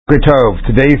Tov.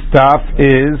 Today's stuff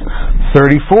is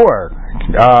 34.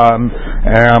 At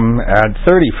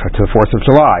 30 to the 4th of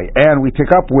July, and we pick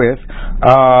up with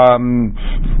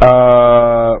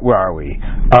where are we?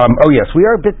 We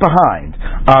are a bit behind.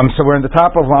 So we're in the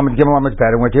top of Lamed Gimel Lamed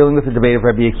Bet, and we're dealing with the debate of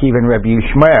Rabbi Akiva and Rabbi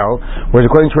Yishmael. Whereas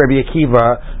according to Rabbi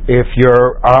Akiva, if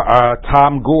you're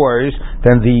Tom Gores,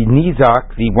 then the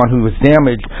Nizak, the one who was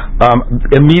damaged,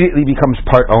 immediately becomes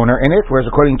part owner in it. Whereas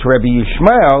according to Rabbi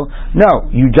Yishmael, no,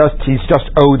 he's just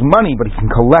owed money, but he can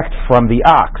collect from the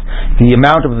ox. The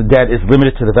amount of the debt is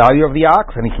limited to the value of the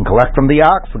ox, and he can collect from the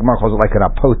ox. The Gemara calls it like an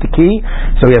apotiki,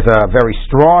 so he has a very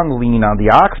strong lien on the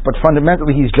ox, but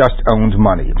fundamentally he's just owned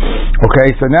money.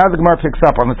 Okay, so now the Gemara picks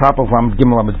up on the top of Lamed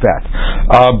Gimel Lamed Bet.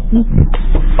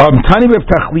 Tani Reb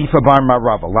Tachlifa Bar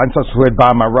Marava. Line starts with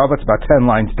Bar Marava. It's about 10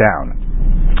 lines down.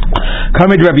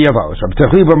 Kamid Rabbi Yavo. Rabbi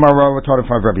Tachlifa Bar Marava taught in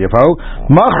front of Rabbi Yavo.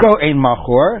 Macho ein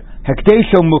machor.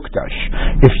 Hekdesho mukdash.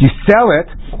 If you sell it,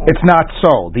 it's not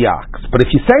sold, the ox. But if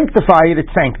you sanctify it,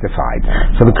 it's sanctified.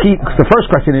 So the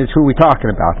first question is, who are we talking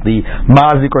about? The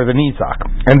mazik or the nizak?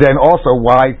 And then also,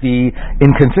 why the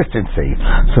inconsistency?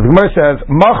 So the Gemara says,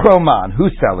 Machroman,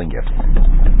 who's selling it?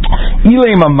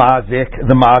 Ilema mazik,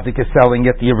 the mazik is selling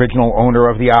it, the original owner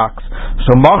of the ox.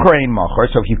 So machor ein machor,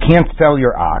 so if you can't sell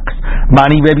your ox,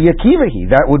 mani Rabbi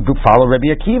Akivahi, that would follow Rabbi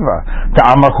Akiva. To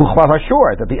amar chuchlav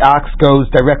hashor, that the ox goes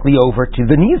directly over to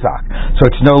the nizak, so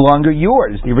it's no longer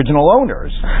yours, the original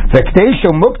owners.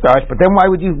 V'ktesho mukdash, but then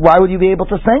why would you be able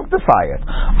to sanctify it?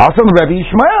 Also, Rabbi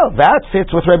Yishmael, that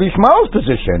fits with Rabbi Yishmael's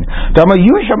position. That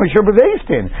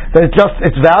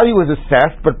its value is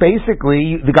assessed, but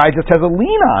basically the guy just has a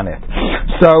lien on it.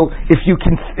 So if you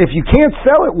can't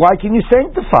sell it, why can you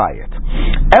sanctify it?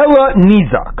 Ella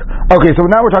nizak. Okay, so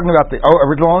now we're talking about the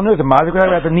original owner, the mazik,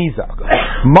 about the nizak.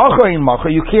 Macha in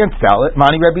macha, you can't sell it.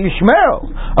 Mani Rabbi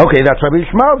Yishmael. Okay, that's Rabbi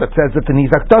Yishmael that says that the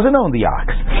nizak doesn't own the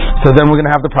ox. So then we're going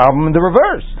to have the problem in the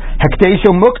reverse.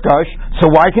 Hekdesho mukdash.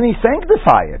 So why can he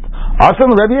sanctify it? Also,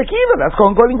 Rabbi Akiva. That's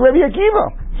going according to Rabbi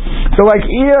Akiva. So,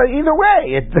 either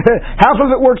way, half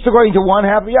of it works according to one,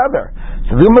 half the other.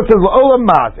 So the Gemara says, "Olam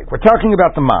mazik." We're talking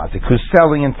about the mazik who's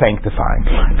selling and sanctifying.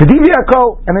 And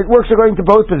it works according to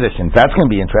both positions. That's going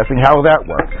to be interesting. How will that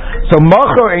work? So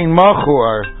machor ein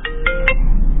machor.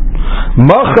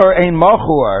 Machor ein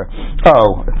machor.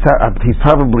 Oh, he's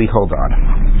probably. Hold on.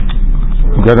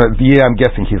 I'm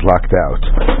guessing he's locked out.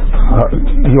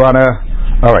 You wanna?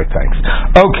 All right, thanks.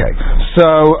 Okay,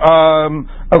 so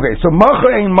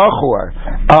machor ein machor.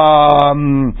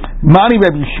 Mani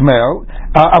Rabbi Yishmael.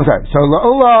 I'm sorry. So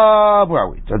la'olam. Where are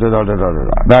we?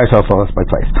 Now I lost my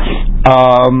place.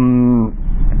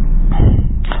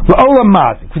 La'olam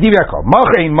mazik.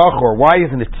 Machor ein machor. Why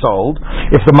isn't it sold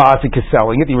if the mazik is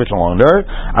selling it, the original owner?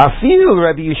 Afil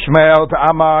Rabbi Yishmael to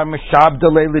amar meshabda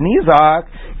le'lenizak.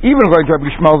 Even according to Rabbi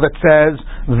Yishmael that says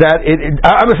that even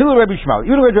Rabbi Yishmael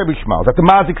that the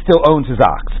mazik still owns his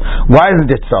ox. Why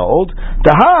isn't it sold?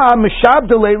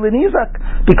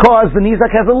 Because the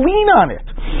nizak has a lien on it.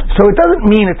 So it doesn't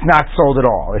mean it's not sold at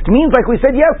all. It means, like we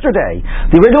said yesterday,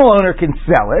 the original owner can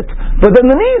sell it, but then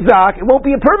the nizak, it won't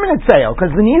be a permanent sale because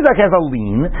the nizak has a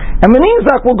lien, and the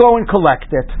nizak will go and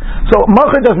collect it. So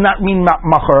machar does not mean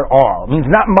machar at all. It means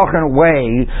not machar in a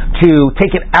way to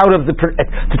take it out of to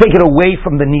take it away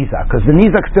from the nizak, because the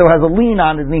nizak still has a lien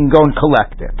on it and he can go and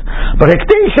collect it. But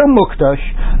hekdesho mukdash,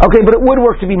 okay, but it would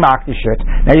work to be makdish it.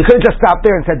 Now you could have just stopped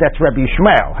there and said that's Rabbi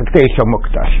Yishmael, hekdesho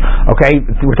mukdash. Okay,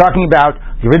 we're talking about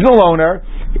the original owner.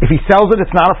 If he sells it,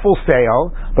 it's not a full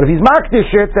sale. But if he's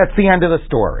makdish it, that's the end of the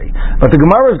story. But the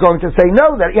Gemara is going to say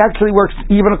no, that it actually works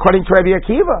even according to Rabbi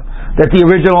Akiva, that the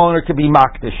original owner could be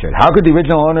makdish it. How could the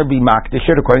original owner be makdish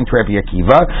it according to Rabbi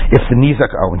Akiva if the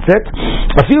nizak owns it?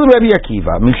 I feel Rabbi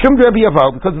Akiva, mishum Rabbi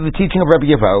Yavo, because of the teaching of Rabbi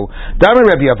Yavo, Dami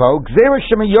Rabbi Yavo, gzera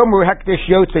shema yomu hekdesh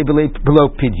yotze below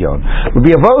pidyon.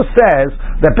 Rabbi Yavo says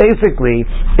that basically,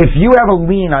 if you have a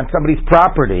lien on somebody's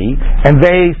property and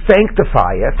they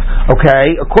sanctify it,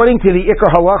 okay, according to the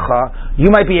Ikar Halacha, you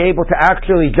might be able to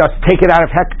actually just take it out of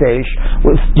hekdesh.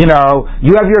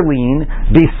 You have your lien,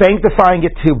 be sanctifying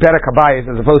it to Bedek Habayis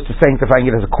as opposed to sanctifying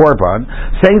it as a korban.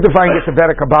 Sanctifying it to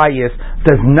Bedek Habayis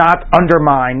does not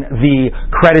undermine the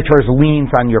creditor's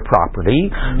liens on your property.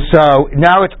 Mm-hmm. So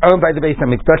now it's owned by the Beis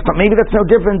HaMikdash, but maybe that's no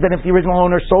different than if the original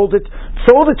owner sold it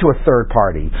to a third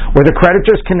party, where the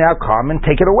creditors can now come and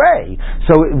take it away.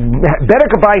 So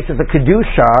Bedek Habayis is a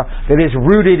kedusha that is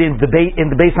rooted in the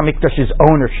Beis Hamikdash's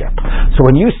ownership. So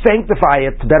when you sanctify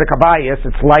it to Bedek Habayis,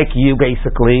 it's like you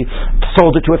basically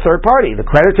sold it to a third party. The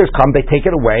creditors come, they take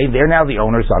it away, they're now the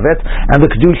owners of it, and the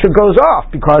Kedusha goes off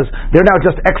because they're now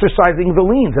just exercising the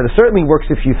liens. And it certainly works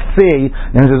if you see,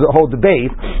 and there's a whole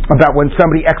debate about when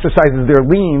somebody exercises their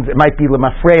liens, it might be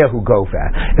Lemafreya who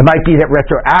goveh. It might be that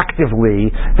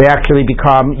retroactively they actually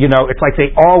become, it's like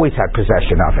they always had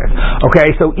possession of it.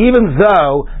 Okay, so even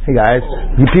though, hey guys,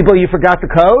 you forgot the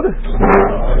code?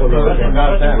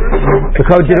 The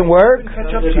code didn't work?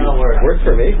 Worked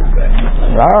for me.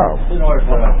 Wow.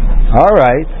 All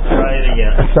right.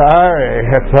 Sorry.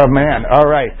 Oh man. All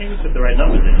right. I think we put the right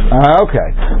numbers in. Okay.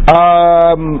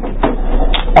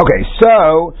 Okay.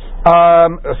 So.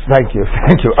 Thank you.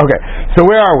 Okay, so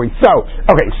where are we? So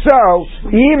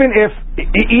even if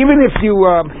you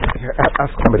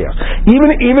ask somebody else, even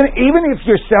if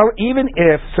you're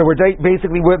we're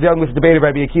basically dealing with the debate of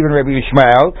Rabbi Akiva and Rabbi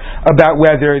Yishmael about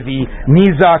whether the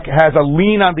nizak has a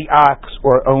lien on the ox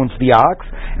or owns the ox,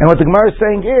 and what the Gemara is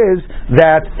saying is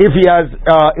that if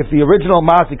the original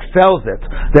mazik sells it,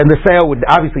 then the sale would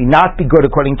obviously not be good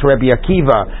according to Rabbi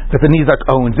Akiva that the nizak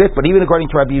owns it, but even according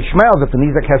to Rabbi Yishmael that the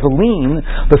nizak has a lien,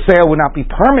 the sale would not be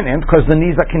permanent because the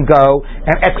nizak can go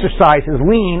and exercise his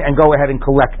lien and go ahead and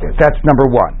collect it. That's number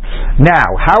one. Now,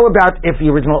 how about if the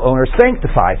original owner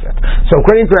sanctifies it? So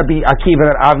according to Rabbi Akiva,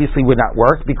 that obviously would not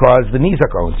work because the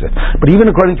nizak owns it. But even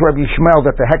according to Rabbi Yishmael,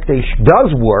 that the hekdesh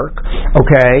does work.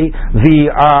 Okay, the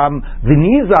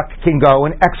nizak can go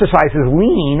and exercise his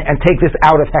lien and take this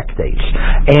out of hekdesh.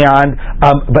 And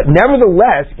but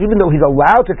nevertheless, even though he's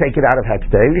allowed to take it out of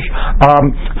hekdesh,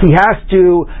 he has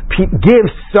to give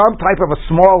some type of a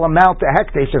small amount to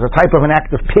hekdesh as a type of an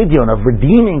act of pidyon, of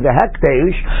redeeming the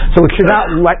hekdesh, so it should not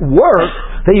work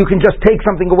that you can just take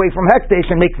something away from hekdesh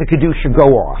and make the kedusha go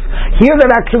off. Here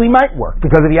that actually might work,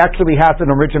 because if he actually has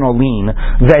an original lien,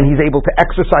 then he's able to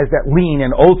exercise that lien,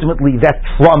 and ultimately that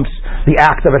trumps the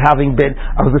act of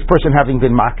this person having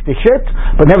been makdishit.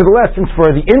 But nevertheless, since for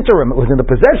the interim it was in the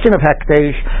possession of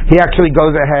hekdesh, he actually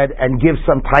goes ahead and gives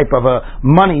some type of a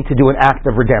money to do an act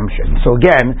of redemption. So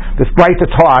again, this Braita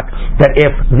taught that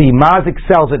if the mazik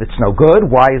sells it, it's no good.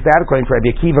 Why is that? According to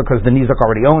Rabbi Akiva, because the nizak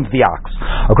already owns the ox.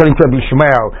 According to Rabbi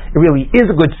Shmuel, it really is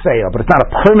a good sale, but it's not a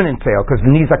permanent sale because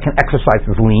the nizak can exercise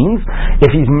his liens.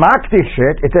 If he's makdish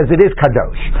it says it is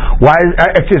kadosh. Why?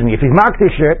 If he's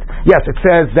makdish it, yes, it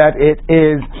says that it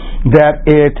is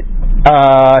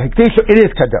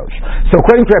kadosh. So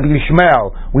according to Rabbi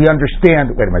Yishmael, we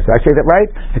understand. Wait a minute, did I say that right?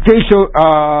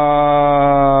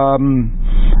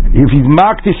 If he's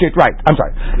makdish it, right? I'm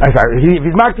sorry. If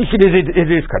he's makdish it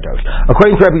is kadosh.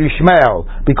 According to Rabbi Yishmael,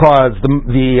 because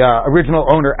the original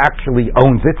owner actually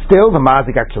owns it still, the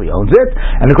mazik actually owns it,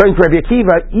 and according to Rabbi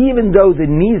Akiva, even though the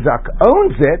nizak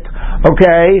owns it,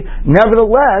 okay,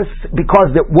 nevertheless, because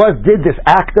it did this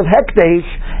act of hekdesh,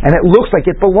 and it looks like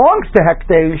it belongs to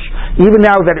hekdesh, even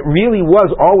now that it really was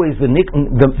always the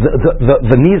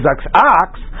nizak's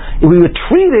ox, we would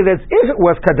treat it as if it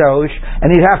was kadosh, and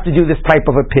he'd have to do this type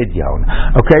of a pidyon.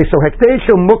 Okay, so hekdesh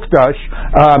mukdash,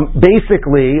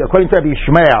 basically, according to Rabbi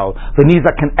Yishmael, the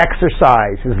nizak can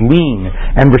exercise his lien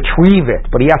and retrieve it,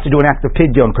 but he has to do an act of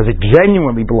pidyon because it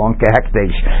genuinely belonged to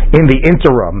hekdesh in the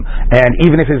interim, and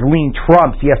even if his lien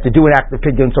trumps, he has to do an act of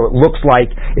pidyon so it looks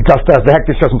like it just does. The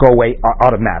hekdesh doesn't go away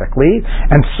automatically,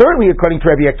 and certainly according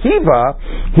to Rabbi Akiva,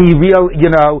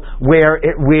 where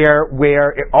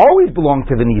it always belonged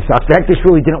to the nizak, the hekdesh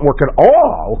really didn't work at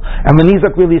all, and the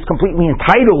nizak really is completely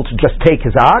entitled to just take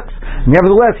his ox.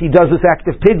 Nevertheless, he does this act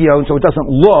of pidyon, so it doesn't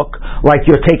look like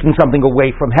you're taking something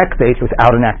away from hekdesh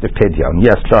without an act of pidyon.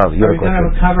 Yes, Charles, are we going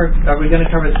to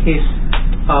cover the case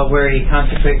where he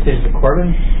consecrated the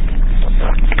korban?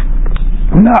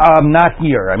 No, not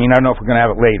here. I don't know if we're going to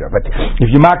have it later, but if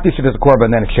you makdish it as a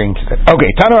korban, then it changes it. Okay,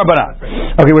 Tana Rabbanan.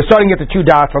 Okay, we're starting at the 2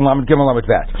 dots on Lamed Gimel Lamed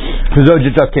Bet. So those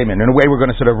just came in. In a way, we're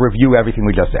going to sort of review everything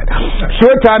we just said.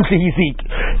 Short time to Hizik,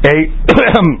 a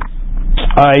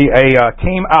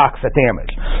tame ox that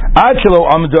damaged.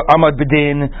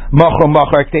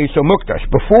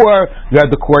 Before you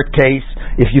had the court case,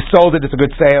 if you sold it, it's a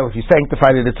good sale. If you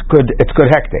sanctified it, it's good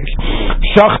hekdesh.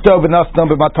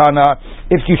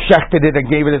 If you shechted it and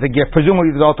gave it as a gift,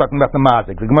 presumably it's all talking about the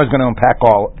mazik. The Gemara is going to unpack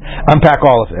all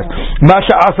of this.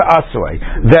 Masha asa asoi,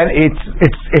 then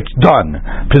it's done.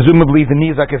 Presumably the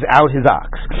nizak is out his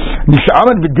ox. Misha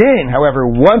amad b'din, however,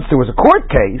 once there was a court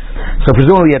case, so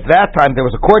presumably at that time time there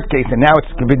was a court case, and now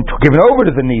it's been given over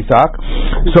to the nizak.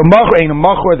 So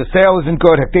machor, the sale isn't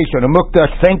good. Hekdesh and mukta,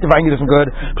 sanctifying it isn't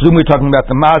good. Presumably we're talking about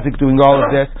the mazik doing all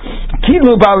of this.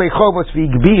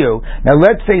 Now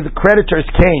let's say the creditors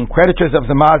of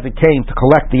the mazik came to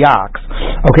collect the ox.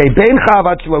 Okay,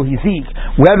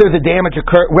 whether the damage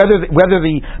occurred, whether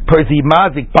the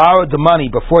mazik borrowed the money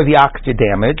before the ox did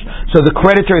damage, so the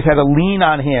creditors had a lien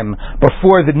on him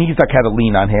before the nizak had a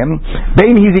lien on him.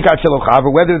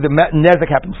 Whether the nezek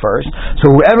happened first, so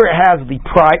whoever has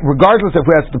regardless of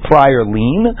who has the prior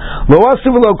lien,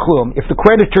 if the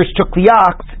creditors took the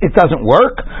ox, it doesn't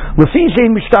work, because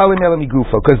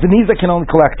the nizak can only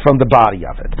collect from the body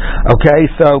of it. Okay,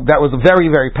 so that was a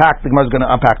very, very packed. The Gemara is going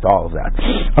to unpack all of that.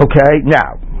 Okay,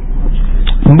 now.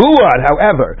 Muad,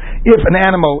 however, if an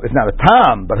animal is not a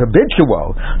tam but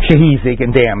habitual, shehizik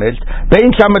and damaged,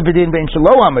 bein shamad b'din, bein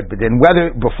shelo amad b'din,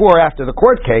 whether before or after the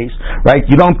court case, right?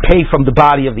 You don't pay from the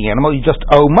body of the animal; you just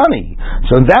owe money.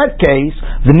 So in that case,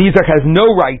 the nizak has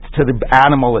no rights to the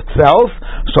animal itself.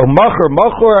 So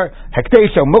machor,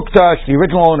 hekdesho muktash, the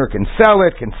original owner can sell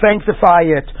it, can sanctify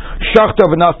it. Shachto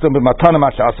v'nastum b'matana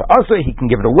mashasa asa, he can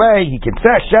give it away, he can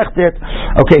shecht it.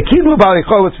 Okay, kidlu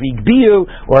b'alicholus v'igbiu,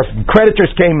 or if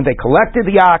creditors came and they collected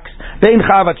the ox,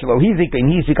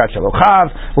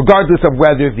 regardless of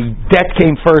whether the debt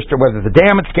came first or whether the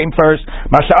damage came first,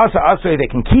 they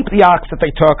can keep the ox that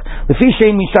they took, because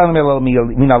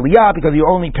you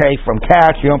only pay from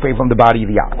cash, you don't pay from the body of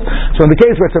the ox. So in the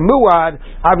case where it's a muad,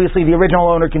 obviously the original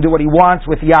owner can do what he wants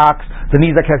with the ox, the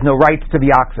nizak has no rights to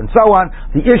the ox, and so on.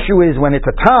 The issue is when it's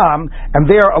a tam, and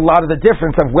there a lot of the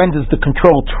difference of when does the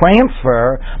control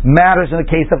transfer matters in the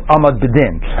case of amad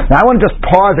b'din. Now I want to just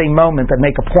pause a moment and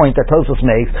make a point that Tosfos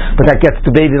makes, but that gets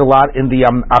debated a lot in the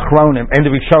Achronim and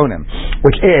the Rishonim,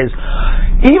 which is,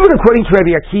 even according to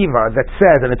Rabbi Akiva, that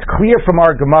says, and it's clear from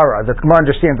our Gemara, that the Gemara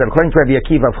understands that according to Rabbi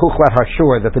Akiva of Huchlat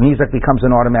Hashur, that the nizak becomes an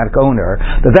automatic owner,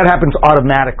 that happens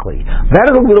automatically.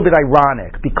 That is a little bit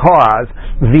ironic, because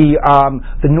the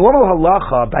normal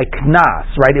halacha by knas,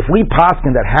 right, if we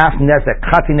paskin that half nezek,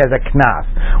 chati nezek knas,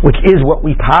 which is what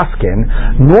we paskin,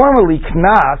 normally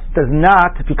knas does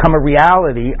not become a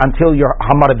reality until you're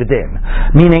hamad b'din.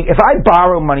 Meaning, if I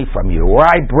borrow money from you, or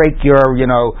I break your,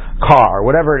 car,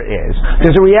 whatever it is,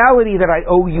 there's a reality that I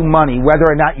owe you money, whether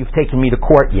or not you've taken me to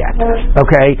court yet.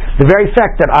 Okay? The very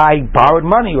fact that I borrowed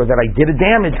money, or that I did a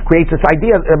damage, creates this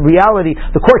idea, a reality.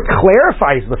 The court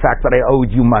clarifies the fact that I owed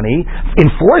you money,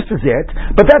 enforces it,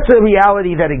 but that's a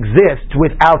reality that exists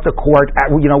without the court,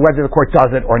 whether the court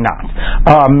does it or not.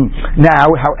 Now,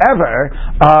 however,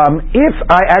 if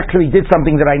I actually did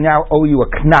something that I now owe you a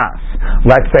knas.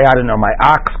 Let's say, I don't know, my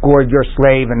ox scored your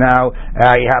slave and now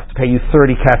I have to pay you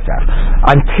 30 kesef.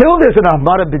 Until there's an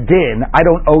hamad b'din, I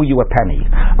don't owe you a penny.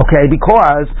 Okay?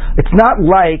 Because it's not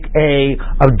like a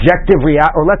objective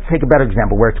or let's take a better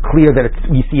example where it's clear that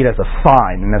we see it as a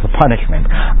fine and as a punishment.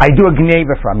 I do a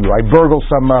gneva from you. I burgle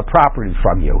some property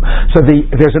from you. So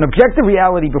there's an objective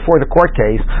reality before the court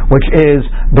case,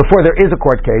 before there is a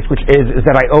court case, which is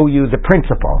that I owe you the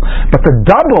principal. But the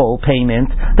double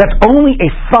payment, that's only a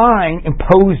fine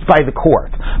imposed by the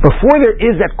court. Before there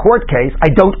is that court case, I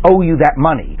don't owe you that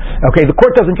money. Okay, the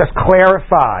court doesn't just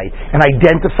clarify and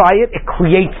identify it, it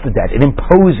creates the debt, it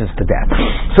imposes the debt.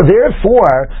 So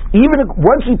therefore, even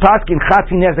once we paskin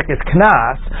chatzi nezek is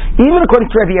knas, even according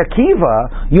to Rabbi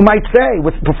Akiva, you might say,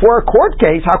 before a court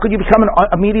case, how could you become an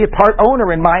immediate part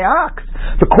owner in my ox?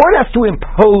 The court has to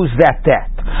impose that debt.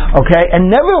 Okay, and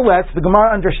nevertheless, the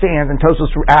Gemara understands, and Tosfos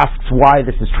asks why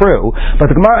this is true, but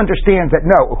the Gemara understands that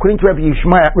no, according to Rabbi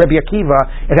Akiva,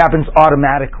 it happens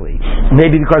automatically.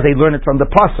 Maybe because they learn it from the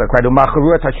pasuk, right? It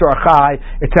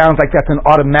sounds like that's an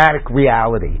automatic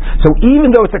reality. So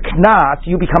even though it's a knas,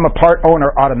 you become a part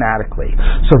owner automatically.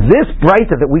 So this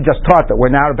breita that we just taught, that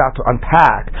we're now about to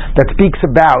unpack, that speaks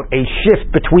about a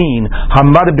shift between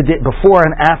hamad b'din before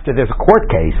and after there's a court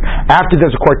case. After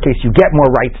there's a court case, you get more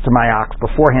rights to my ox.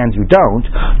 Beforehand, you don't.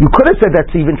 You could have said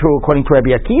that's even true according to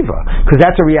Rabbi Akiva, because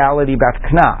that's a reality about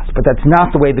knas, but that's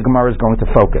not the way the Gemara is going to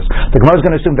focus. The Gemara is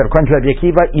going to assume that according to Rabbi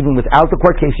Akiva, even without the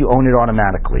court case, you own it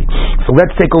automatically. So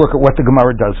let's take a look at what the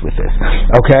Gemara does with this.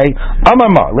 Okay?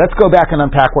 Let's go back and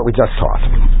unpack what we just taught.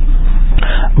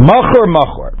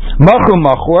 Machor.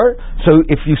 So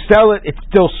if you sell it, it's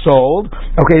still sold.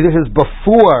 Okay, this is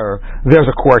before there's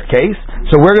a court case.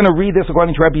 So we're going to read this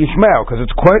according to Rabbi Yishmael, because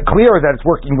it's quite clear that it's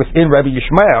working within Rabbi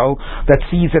Yishmael, that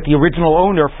sees that the original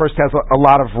owner first has a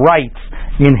lot of rights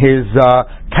in his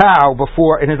cow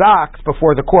in his ox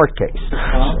before the court case.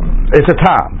 It's a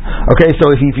tam. Okay,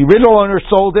 so if the original owner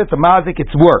sold it, the mazik, it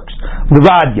works.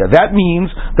 L'radia. That means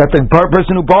that the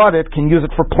person who bought it can use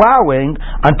it for plowing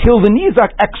until the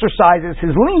nizak exercises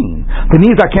his lien. The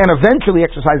nizak can eventually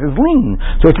exercise his lien.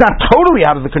 So it's not totally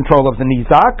out of the control of the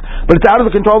nizak, but it's out of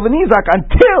the control of the nizak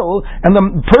until, and the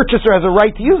purchaser has a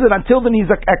right to use it until the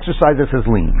nizak exercises his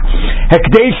lien.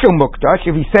 Hekdeshu mukdash,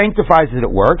 if he sanctifies it,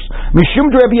 it works.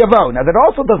 Mishum Rabbi Avo. Now that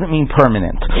also doesn't mean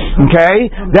permanent.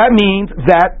 Okay? That means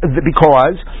that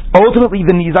because ultimately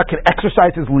the nizak can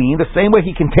exercise his lien the same way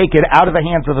he can take it out of the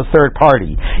hands of the third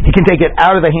party. He can take it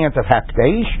out of the hands of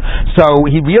hekdesh, so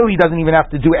he really doesn't even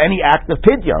have to do any act of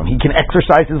pidyon. He can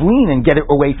exercise his lien and get it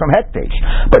away from hekdesh.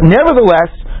 But nevertheless,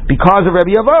 because of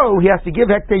Rabbi Avo, he has to give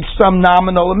hekdesh some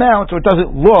nominal amount, so it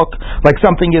doesn't look like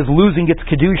something is losing its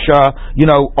kedusha,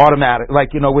 automatic,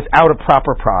 without a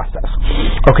proper process.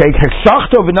 Okay, if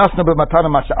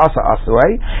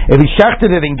he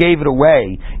shechted it and gave it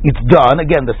away, it's done.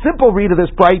 Again, the simple read of this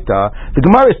breita, the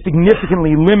Gemara is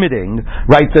significantly limiting,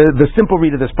 right? The simple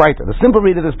read of this breita. The simple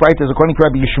read of this breita is according to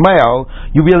Rabbi Yishmael,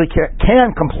 you really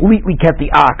can completely get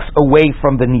the ox away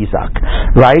from the nizak,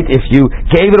 right? If you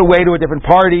gave it away to a different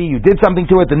party, you did something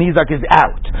to it, the nizak is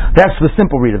out. That's the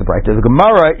simple read of the breita. The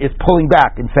Gemara is pulling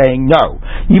back and saying no.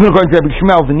 Even according to Rabbi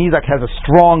Yishmael, the nizak has a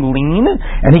strong lien,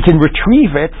 and he can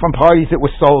retrieve it from parties it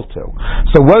was sold to.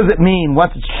 So what does it mean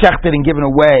once it's shechted and given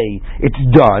away, it's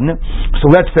done? So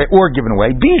let's say, or given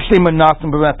away. When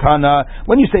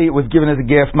you say it was given as a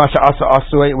gift,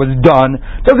 it was done,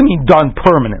 doesn't mean done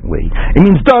permanently. It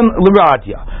means done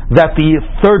l'radia, that the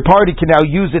third party can now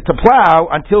use it to plow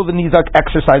until the nizak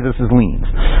exercises his liens.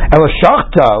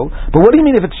 But what do you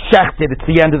mean if it's shechted, it's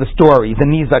the end of the story, the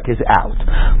nizak is out?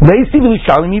 Let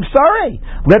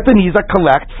the nizak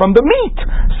collect from the meat.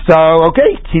 So,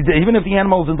 okay, even if the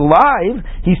animal isn't alive,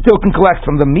 he still can collect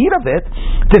from the meat of it.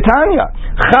 Titania,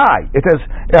 chai. It says,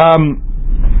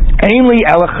 ainli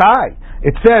elachai.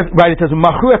 It says, right, it says,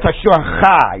 Machu et hashor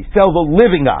chai, sell the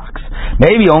living ox.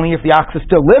 Maybe only if the ox is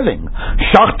still living.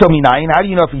 Shachto minayin, how do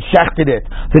you know if he shechted it,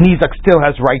 the nizak still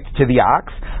has rights to the ox?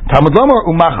 Talmud Lomer,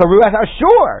 umacharu et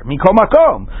hashor, mikol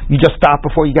makom. You just stop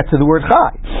before you get to the word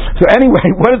chai. So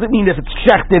anyway, what does it mean if it's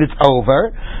shechted, it's over?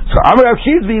 So, Amar Rav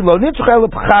Shizvi, lo nitzchel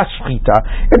l'pchas shchita.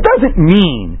 It doesn't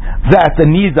mean that the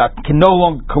nizak can no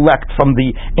longer collect from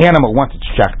the animal once it's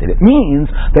shechted. It means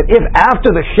that if after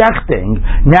the shechting,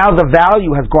 now the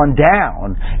value has gone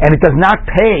down and it does not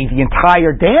pay the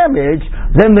entire damage,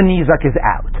 then the nizak is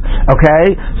out.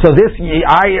 Okay, so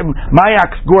my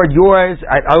ox gored yours.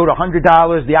 I owed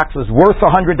 $100. The ox was worth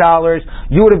 $100.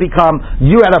 You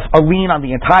had a lien on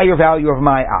the entire value of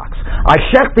my ox. I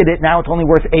shechted it. Now it's only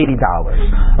worth $80.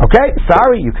 Okay,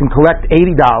 sorry, you can collect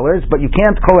 $80, but you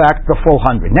can't collect the full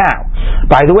 $100. Now,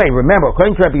 by the way, remember,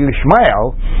 according to Rabbi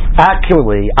Yishmael,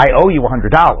 actually I owe you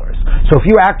 $100. So if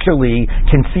you actually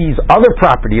can seize other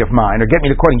property of mine or get me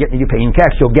to court and get me to pay in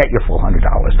cash, you'll get your full $100.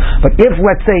 But if,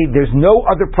 let's say, there's no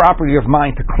other property of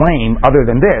mine to claim other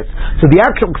than this, so the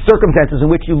actual circumstances in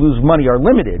which you lose money are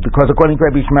limited, because according to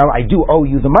Rabbi Yishmael, I do owe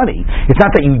you the money. It's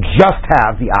not that you just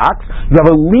have the ox, you have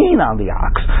a lien on the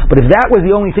ox. But if that was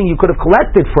the only thing you could have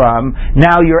collected from,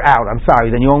 now you're out. I'm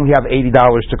sorry, then you only have $80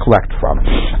 to collect from.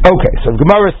 Okay, so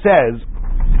Gemara says,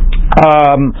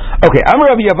 I'm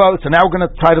Rabbi Yavo, so now we're going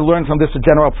to try to learn from this a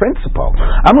general principle.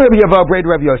 I'm Rabbi Yavo, Braid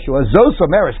Rabbi Yoshua, Zos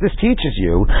Omeris, this teaches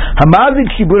you,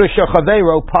 Hamazik Shibura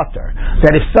Chovevei Pater,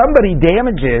 that if somebody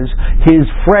damages his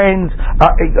friend's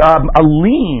a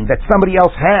lien that somebody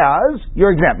else has,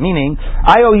 you're exempt, meaning,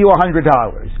 I owe you $100.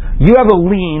 You have a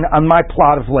lien on my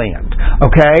plot of land.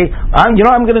 Okay? I'm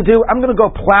going to do? I'm going to go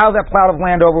plow that plot of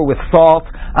land over with salt.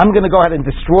 I'm going to go ahead and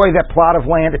destroy that plot of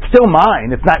land. It's still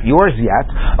mine. It's not yours yet.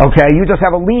 Okay? You just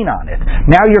have a lien on it.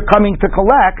 Now you're coming to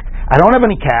collect. I don't have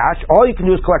any cash. All you can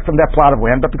do is collect from that plot of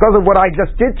land. But because of what I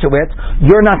just did to it,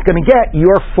 you're not going to get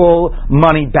your full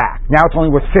money back. Now it's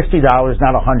only worth $50,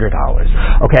 not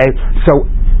 $100. Okay? So,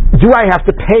 do I have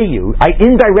to pay you? I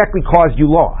indirectly caused you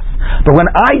loss. But when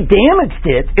I damaged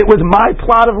it, it was my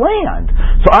plot of land.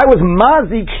 So I was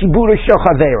mazik shibura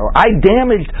shochavero. I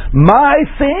damaged my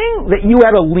thing that you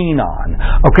had a lien on.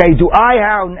 Okay, do I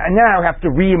now have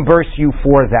to reimburse you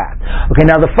for that? Okay,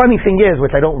 now the funny thing is,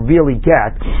 which I don't really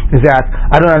get, is that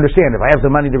I don't understand. If I have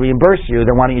the money to reimburse you,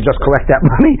 then why don't you just collect that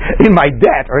money in my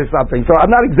debt or something? So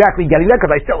I'm not exactly getting that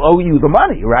because I still owe you the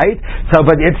money, right? So,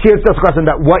 but it's just a question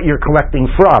about what you're collecting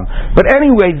from. But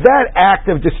anyway, that act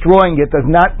of destroying it does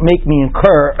not make make me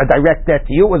incur a direct debt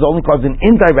to you. It was only caused an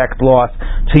indirect loss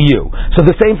to you. So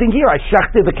the same thing here. I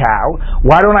shechted the cow.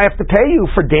 Why don't I have to pay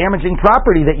you for damaging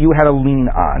property that you had a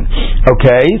lien on?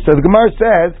 Okay, so the Gemara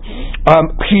says,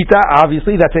 Pshita,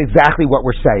 obviously, that's exactly what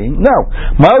we're saying. No.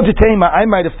 I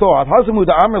might have thought,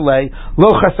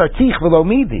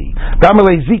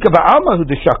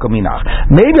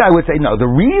 maybe I would say, no, the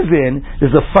reason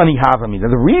is a funny havamina.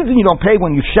 The reason you don't pay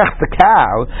when you shech the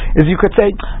cow is you could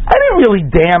say, I didn't really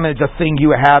damage a thing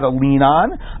you had a lien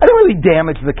on. I didn't really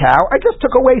damage the cow. I just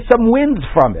took away some winds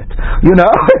from it. You know?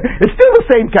 It's still the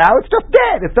same cow. It's just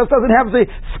dead. It just doesn't have the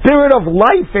spirit of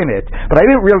life in it. But I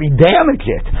didn't really damage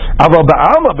it. But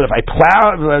if I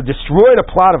destroyed a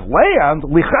plot of land,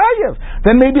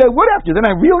 then maybe I would have to. Then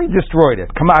I really destroyed it.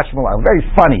 Kamash Malal. Very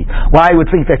funny. Why I would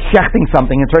think that shechting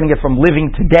something and turning it from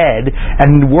living to dead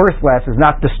and worthless is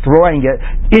not destroying it,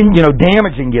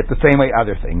 damaging it the same way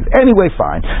other things. Anyway,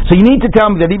 fine. So you need to tell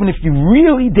me that even if you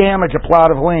really damage a plot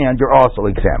of land, you're also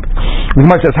exempt. The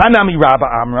Gemara says, Hanami Rabba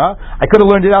Amra. I could have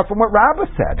learned it out from what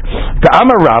Rabba said. The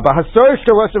Amar Rabba, if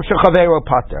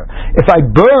I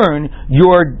burn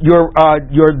your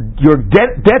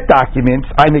debt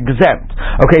documents, I'm exempt.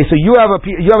 Okay, so you have a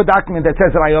document that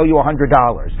says that I owe you $100.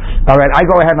 All right, I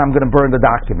go ahead and I'm going to burn the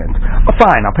document. Oh,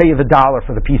 fine, I'll pay you the $1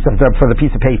 for the piece of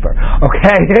paper.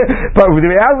 Okay, but the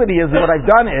reality is what I've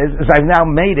done is I've now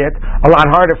made it a lot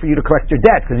harder for you to collect your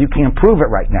debt because you can't prove it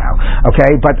right now.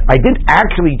 Okay, but I didn't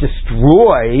actually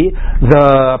destroy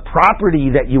the property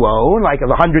that you own, like the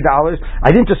 $100. I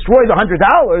didn't destroy the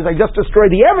 $100. I just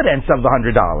destroyed the evidence of the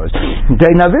 $100.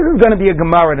 Okay, now this is going to be a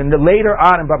Gemara, and later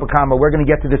on in Bava Kamma we're going to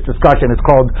get to this discussion. It's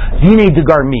called Dine de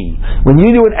Garmi. When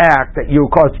you do an act that you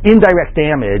cause indirect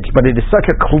damage, but it is such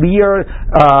a clear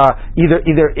either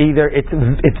it's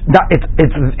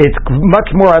much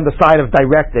more on the side of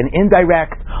direct and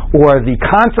indirect, or the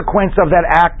consequence of that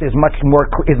act is much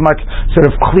sort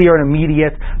of clear and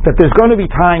immediate. That there's going to be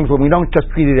times when we don't just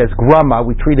treat it as grama,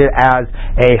 we treat it as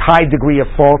a high degree of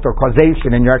fault or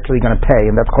causation, and you're actually going to pay,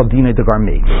 and that's called dina de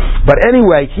garmi. But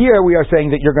anyway, here we are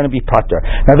saying that you're going to be pater.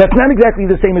 Now that's not exactly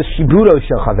the same as shibudo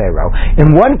shel chavero.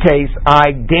 In one case,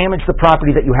 I damaged the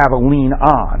property that you have a lien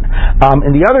on.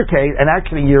 In the other case, and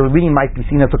actually your lien might be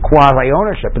seen as a quasi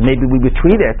ownership, and maybe we would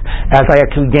treat it as I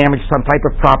actually damaged some type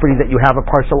of property that you have a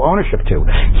partial ownership to.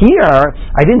 Here,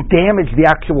 I didn't damage the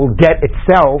actual debt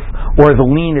itself or the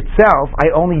lien itself.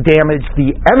 I only damaged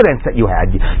the evidence that you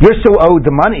had. You're still owed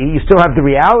the money. You still have the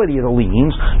reality of the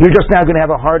liens. You're just now going to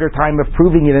have a harder time of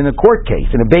proving it in a court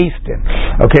case, in a beis din.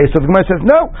 Okay, so the Gemara says,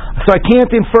 no. So I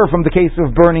can't infer from the case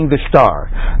of burning the star.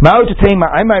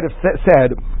 I might have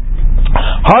said,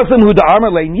 I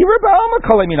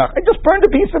just burned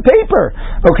a piece of paper.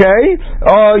 Okay?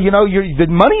 The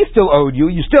money is still owed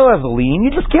you. You still have the lien.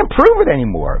 You just can't prove it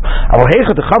anymore. But if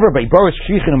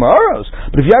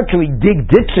you actually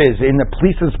dig ditches in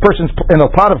a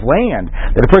plot of land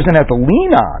that a person has a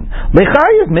lien on,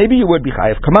 maybe you would be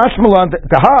chayiv. So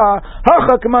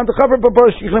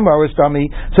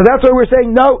that's why we're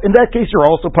saying, no, in that case you're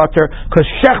also pater, because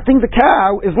shechting the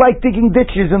cow is like digging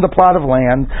ditches in the plot of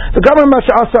land. The government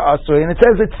and it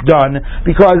says it's done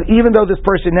because even though this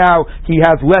person now he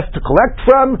has less to collect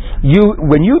from you,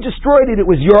 when you destroyed it, it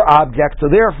was your object, so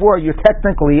therefore you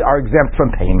technically are exempt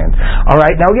from payment. All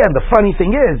right. Now again, the funny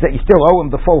thing is that you still owe him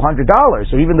the full $100.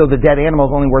 So even though the dead animal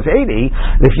is only worth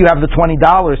 $80, if you have the $20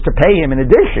 to pay him in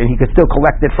addition, he could still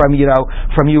collect it from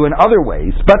you in other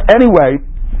ways. But anyway,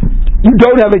 you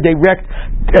don't have a direct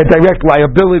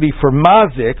liability for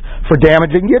mazik for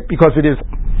damaging it because it is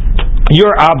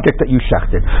your object that you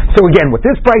shechted. So again, what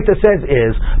this Breita says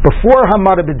is, before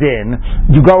Hamada B'Din,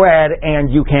 you go ahead and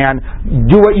you can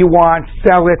do what you want,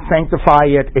 sell it,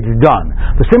 sanctify it, it's done.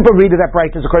 The simple read of that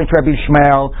Breita is, according to Rabbi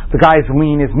Shmuel, the guy's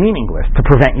lien is meaningless to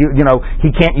prevent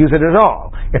he can't use it at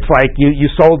all. It's like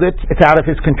you sold it, it's out of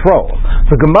his control.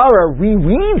 So Gemara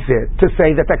rereads it to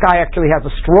say that guy actually has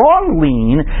a strong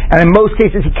lien, and in most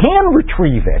cases he can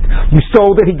retrieve it. You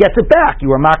sold it, he gets it back.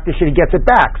 You were makdish it, he gets it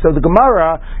back. So the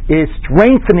Gemara is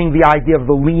strengthening the idea of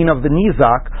the lien of the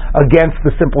nizak against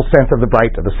the simple sense of the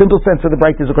Breita. The simple sense of the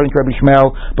Breita is, according to Rabbi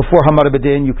Shmuel, before Hamada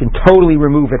B'Din, you can totally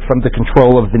remove it from the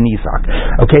control of the nizak.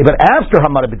 Okay, but after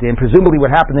Hamada B'Din, presumably what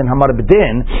happened in Hamada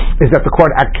B'Din is that the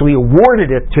court actually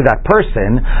awarded it to that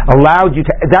person, allowed you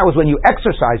to, that was when you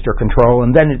exercised your control, and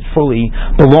then it fully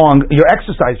belonged, you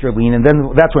exercised your lien, and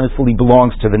then that's when it fully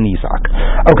belongs to the nizak.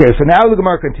 Okay, so now the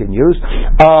Gemara continues.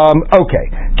 Okay.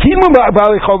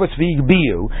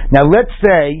 Now let's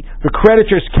say the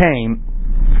creditors came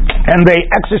and they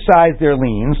exercised their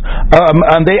liens,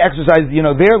 and they exercised,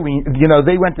 their lien,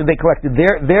 they went and they collected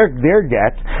their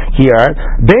debt here.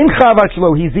 Ben chavat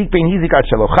shelo hizik, ben hizikat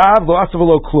shelo chav, lo asav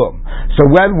lo klum. So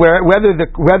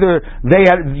whether they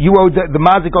had, you owed the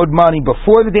mazik owed money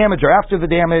before the damage or after the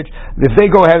damage, if they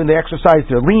go ahead and they exercise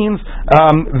their liens,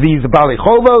 the balei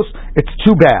chovos, it's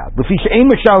too bad. Because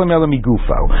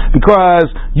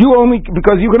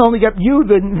you can only get the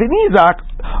nizak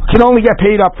can only get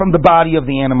paid up from the body of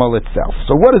the animal itself.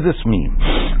 So what does this mean?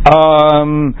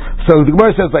 So the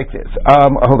Gemara says like this.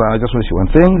 Hold on, I just want to see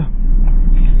one thing.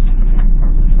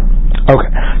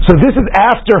 Okay, so this is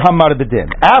after Hamar B'Din.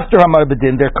 After Hamar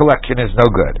B'Din, their collection is no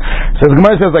good. So the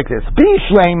Gemara says like this: I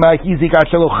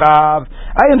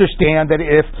understand that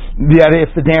if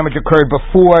the damage occurred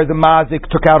before the mazik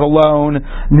took out a loan,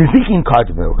 nizikin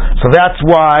kadmu. So that's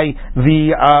why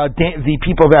the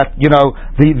people that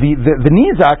the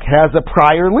nizak has a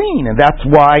prior lien, and that's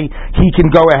why he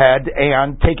can go ahead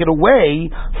and take it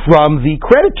away from the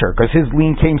creditor because his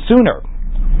lien came sooner.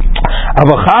 But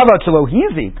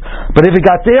if it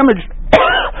got damaged,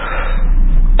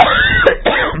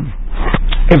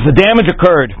 if the damage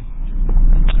occurred,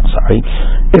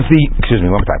 if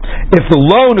the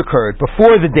loan occurred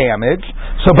before the damage,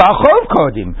 so ba'chov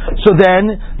kodim, so then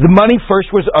the money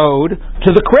first was owed to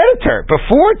the creditor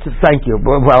before. Thank you.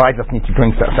 Well, I just need to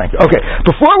drink that. Thank you. Okay,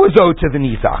 before it was owed to the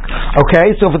nizak.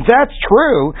 Okay, so if that's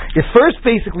true, if first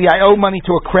basically I owe money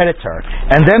to a creditor,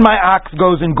 and then my ox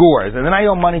goes and gores, and then I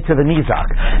owe money to the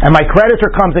nizak, and my creditor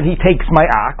comes and he takes my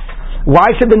ox.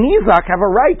 Why should the nizak have a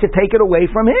right to take it away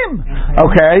from him?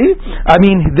 Okay? I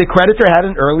mean, the creditor had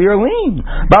an earlier lien.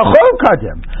 And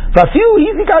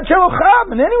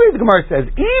anyway, the Gemara says,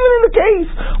 even in the case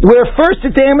where first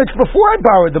it damaged before I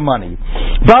borrowed the money.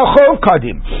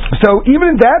 So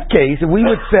even in that case, if we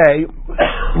would say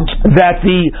that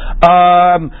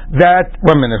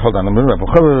one minute, hold on.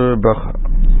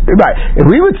 Right. If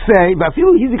we would say,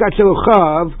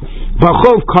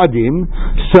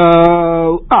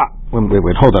 so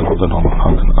wait, hold on.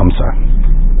 I'm sorry.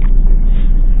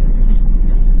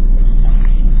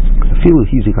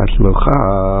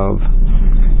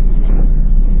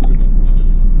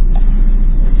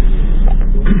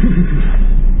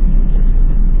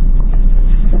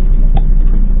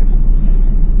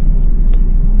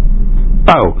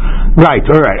 Oh, right,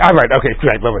 all right, okay,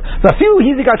 right.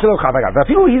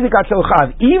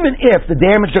 Even if the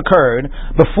damage occurred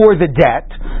before the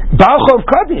debt, Balchov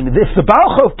Kadim, if the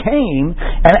Balchov came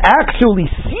and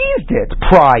actually seized it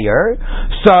prior,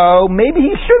 so maybe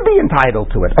he should be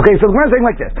entitled to it. Okay, so the Gemara is saying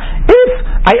like this: if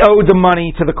I owed the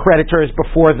money to the creditors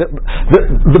before the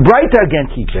Breita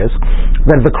again teaches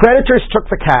that if the creditors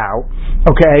took the cow,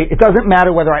 okay, it doesn't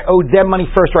matter whether I owed them money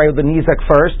first or I owed the Nizak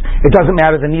first. It doesn't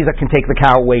matter. The Nizak can take the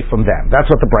cow away from them. That's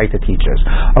what the Breita teaches.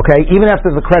 Okay, even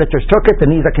after the creditors took it,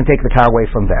 the Nizak can take the cow away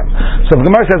from them. So the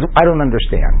Gemara says, I don't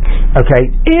understand.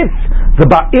 Okay, if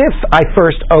I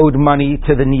first owed money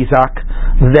to the Nizak,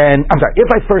 then if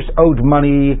I first owed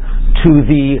money to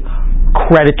the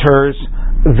creditors,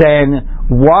 then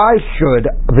why should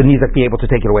the Nizak be able to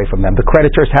take it away from them? The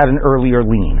creditors had an earlier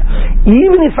lien.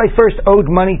 Even if I first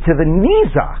owed money to the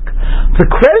Nizak, the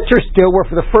creditors still were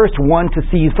for the first one to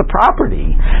seize the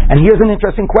property. And here's an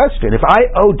interesting question. If I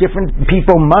owe different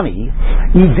people money,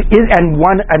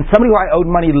 and somebody who I owed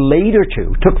money later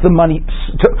to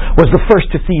was the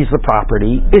first to seize the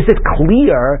property, is it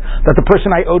clear that the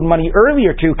person I owed money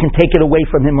earlier to can take it away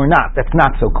from him or not? That's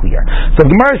not so clear. So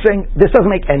the Gemara is saying, this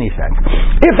doesn't make any sense.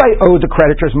 If I owed the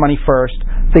creditors money first,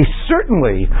 they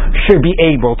certainly should be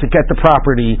able to get the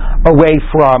property away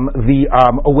from the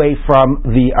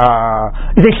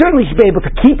they certainly should be able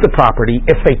to keep the property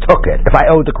if they took it, if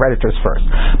I owed the creditors first.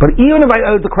 But even if I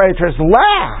owed the creditors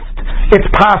last, it's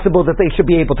possible that they should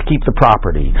be able to keep the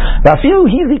property. Even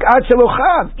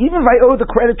if I owe the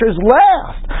creditors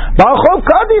last,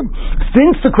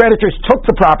 since the creditors took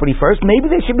the property first, maybe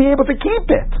they should be able to keep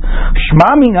it. Should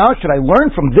I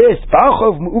learn from this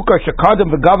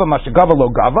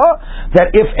that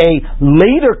if a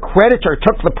later creditor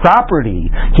took the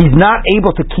property, he's not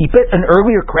able to keep it, an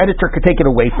earlier creditor could take it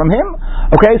away from him?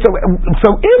 Okay, so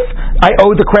if I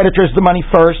owe the creditors the money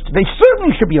first, they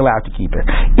certainly should be allowed to keep it.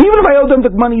 Even if I owe them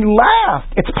the money last,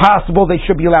 it's possible they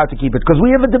should be allowed to keep it, because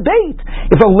we have a debate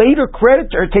if a later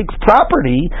creditor takes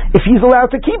property, if he's allowed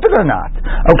to keep it or not.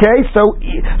 Okay, so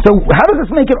how does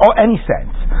this make any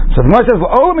sense? So the Gemara says,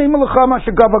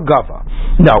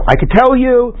 no, I could tell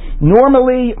you,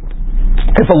 normally,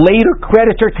 if a later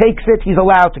creditor takes it, he's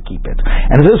allowed to keep it.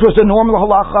 And if this was a normal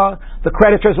halacha, the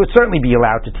creditors would certainly be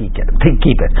allowed to keep it.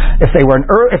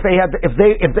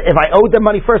 If I owed them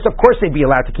money first, of course they'd be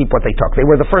allowed to keep what they took. They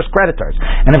were the first creditors.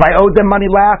 And if I owed them money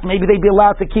last, maybe they'd be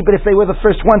allowed to keep it if they were the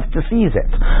first ones to seize it.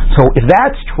 So if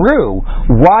that's true,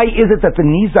 why is it that the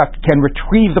nizak can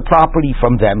retrieve the property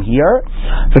from them here?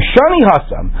 The shani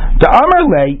hasam, the amar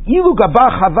le ilu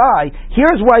gabach havai.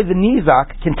 Here's why the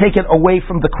nizak can take it away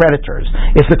from the creditors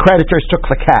if the creditors took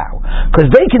the cow, because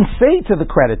they can say to the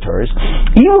creditors,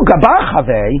 ilu gabach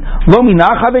havai lo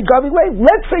minach havai gavi le.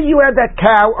 Let's say you had that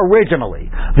cow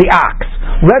originally, the ox.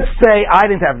 Let's say I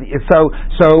didn't have so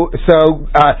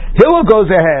Hillel goes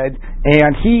ahead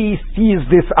and he sees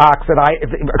this ox that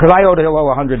because I owed Hillel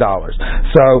 $100.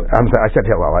 So I said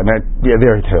Hillel. I meant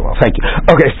there's Hillel. Thank you.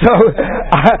 Okay, so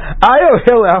I owe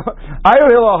Hillel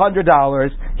 $100.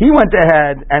 He went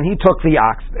ahead and he took the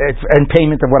ox in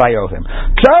payment of what I owe him.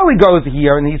 Charlie goes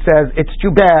here and he says, "It's too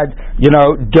bad,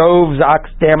 Dove's ox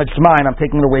damaged mine. I'm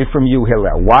taking it away from you,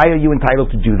 Hillel. Why are you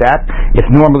entitled to do that if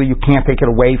normally you can't take it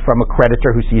away from a creditor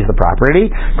who sees the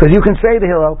property? Because you can say to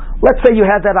Hillel, let's say you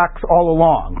had that ox all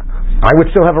along. I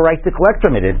would still have a right to collect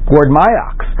from it. It gored my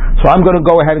ox. So I'm going to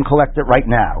go ahead and collect it right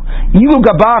now. Look,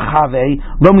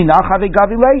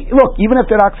 even if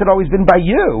that ox had always been by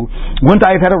you, wouldn't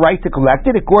I have had a right to collect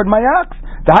it? It gored my ox.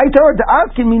 I'm going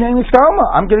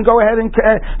to go ahead and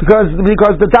because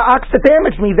the ox that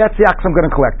damaged me, that's the ox I'm going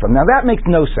to collect from. Now that makes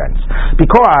no sense,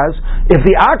 because if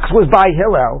the ox was by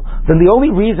Hillel, then the only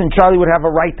reason Charlie would have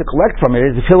a right to collect from it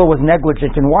is if Hillel was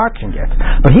negligent in watching it.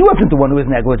 But he wasn't the one who was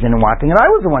negligent in watching it. I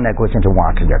was the one negligent in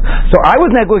watching it. So I was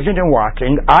negligent in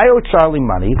watching. I owe Charlie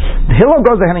money. Hillel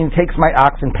goes ahead and takes my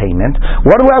ox in payment.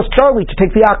 What allows Charlie to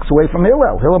take the ox away from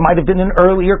Hillel? Hillel might have been an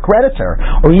earlier creditor,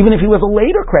 or even if he was a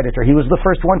later creditor, he was the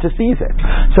first one to seize it.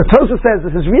 So Tosha says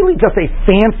this is really just a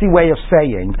fancy way of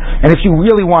saying, and if you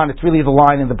really want, it's really the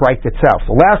line in the Breita itself.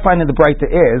 The last line in the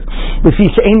Breita is, but it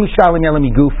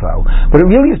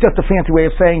really is just a fancy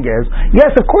way of saying is,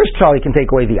 yes, of course Charlie can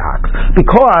take away the ox,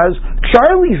 because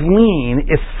Charlie's lien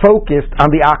is focused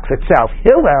on the ox itself.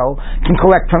 Hillel can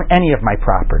collect from any of my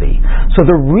property. So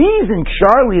the reason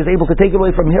Charlie is able to take it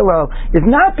away from Hillel is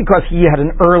not because he had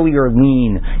an earlier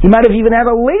lien. He might have even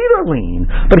had a later lien,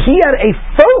 but he had a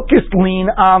focused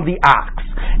lien on the ox,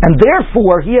 and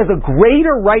therefore he has a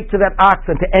greater right to that ox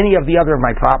than to any of the other of my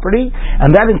property,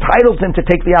 and that entitles him to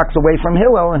take the ox away from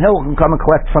Hillel, and Hillel can come and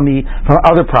collect from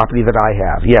other property that I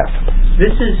have. Yes.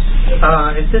 This is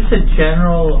this a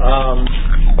general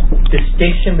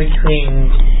distinction between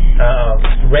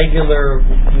regular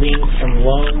liens from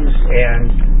loans and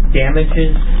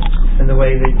damages in the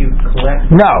way that you collect?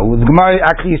 No, the Gemara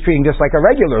actually is treating just like a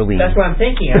regular lien. That's what I'm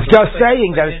thinking. It's just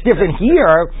saying that it's different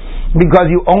here because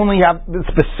you only have,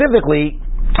 specifically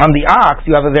on the ox,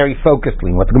 you have a very focused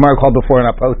lien, what the Gemara called before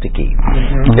an apotiki.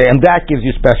 Mm-hmm. Okay, and that gives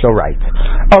you special rights.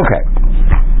 Okay,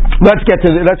 let's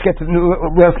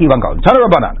keep on going. Tana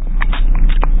Rabbanan.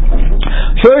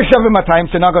 Shor shavim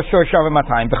matayim shenaga shor shavim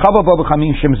matayim b'chava bo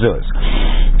b'chamim shemzuz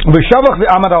v'shavach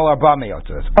v'amad al arba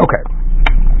meyotzes. Okay.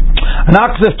 An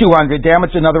ox of 200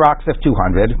 damaged another ox of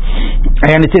 200,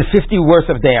 and it did 50 worth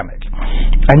of damage.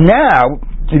 And now,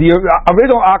 the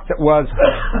original ox that was...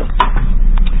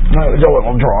 No, there's a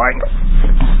little drawing.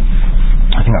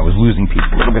 I think I was losing people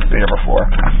a little bit there before.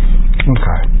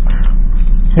 Okay.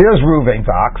 Here's Reuven's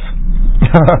ox.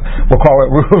 We'll call it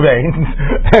Reuven's.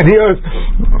 And here's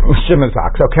Shimon's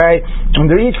ox, okay? And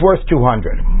they're each worth 200.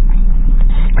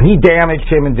 And he damaged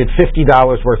him and did $50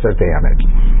 worth of damage.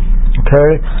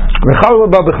 Okay, but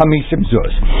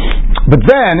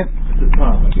then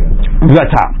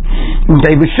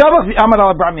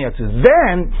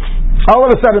then all of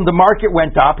a sudden the market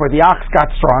went up, or the ox got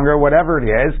stronger, whatever it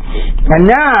is, and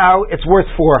now it's worth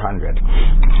 400.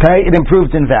 Okay, it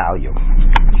improved in value.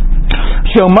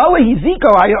 But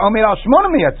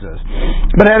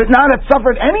had it not had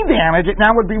suffered any damage, it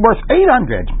now would be worth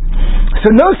 800. So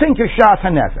no sinkashas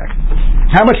hanezek.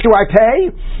 How much do I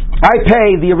pay? I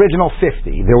pay the original 50.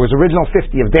 There was original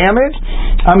 50 of damage.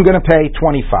 I'm going to pay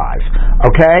 25.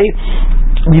 Okay?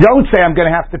 You don't say I'm going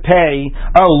to have to pay,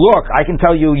 oh look, I can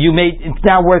tell you, it's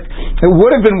now worth, it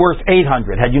would have been worth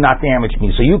 800 had you not damaged me.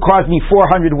 So you caused me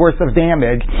 400 worth of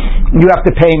damage, you have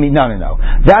to pay me. No.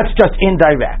 That's just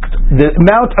indirect. The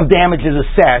amount of damage is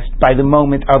assessed by the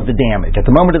moment of the damage. At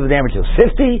the moment of the damage it was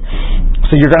 50,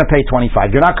 so you're going to pay 25.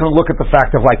 You're not going to look at the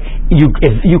fact of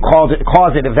if you cause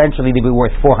it eventually to be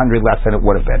worth 400 less than it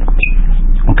would have been.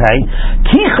 Okay?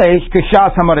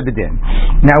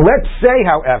 Now let's say,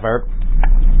 however,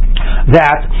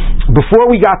 that before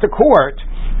we got to court,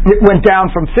 it went down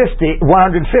from 150,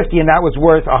 and that was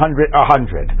worth 100.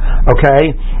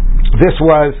 Okay, this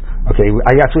was Okay,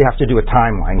 I guess we have to do a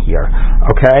timeline here.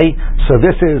 Okay, so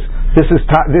this is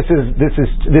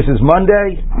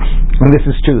Monday, and this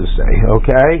is Tuesday.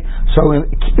 Okay, so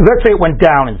let's say it went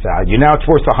down in value. Now it's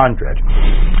worth 100,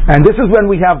 and this is when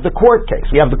we have the court case.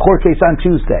 We have the court case on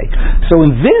Tuesday. So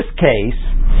in this case,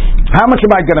 how much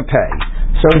am I going to pay?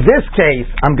 So in this case,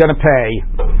 I'm going to pay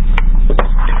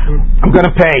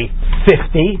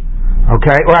 50.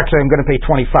 Okay, or actually, I'm going to pay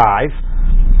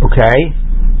 25. Okay,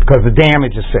 because the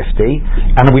damage is 50,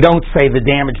 and we don't say the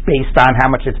damage based on how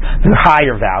much it's the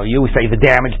higher value. We say the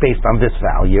damage based on this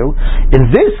value. In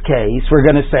this case, we're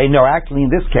going to say no. Actually,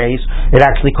 in this case, it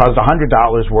actually caused $100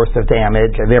 worth of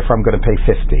damage, and therefore I'm going to pay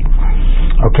 50.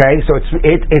 Okay, so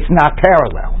it's not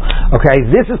parallel. Okay,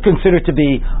 this is considered to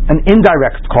be an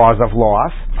indirect cause of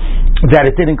loss, that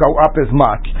it didn't go up as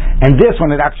much, and this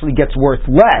one, it actually gets worth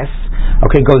less.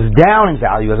 Okay, goes down in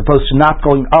value as opposed to not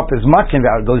going up as much in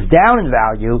value. It goes down in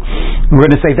value. We're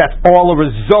going to say that's all a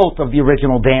result of the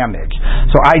original damage.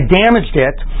 So I damaged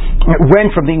it. It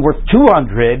went from being worth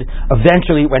 200.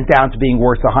 Eventually, it went down to being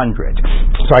worth 100.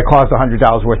 So I caused $100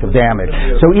 worth of damage.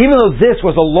 So even though this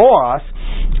was a loss,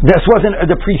 this wasn't a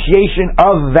depreciation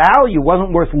of value.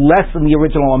 Wasn't worth less than the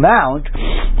original amount.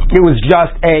 It was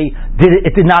just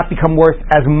it did not become worth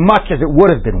as much as it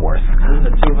would have been worth. Didn't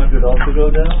the 200 also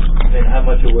go down? I mean, how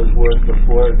much it was worth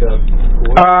before it got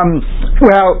worse?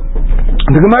 Well,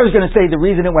 the Gemara is going to say the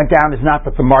reason it went down is not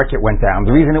that the market went down.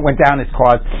 The reason it went down is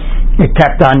because it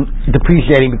kept on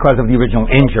depreciating because of the original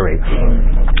injury.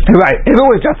 Right. If it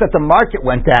was just that the market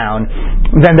went down,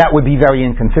 then that would be very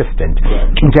inconsistent.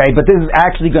 Okay, but this is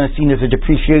actually going to be seen as a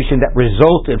depreciation that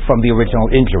resulted from the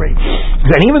original injury.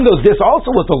 And even though this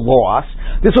also was a loss,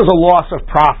 this was a loss of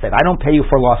profit. I don't pay you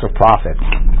for loss of profit.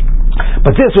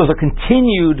 But this was a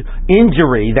continued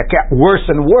injury that got worse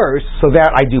and worse, so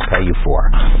that I do pay you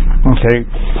for. Okay.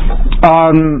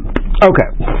 Okay.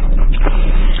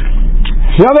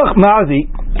 Shavach Mazik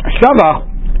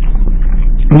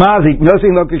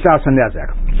Nosing Lo Kishas HaNezek.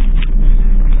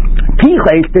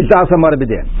 Piches Kishas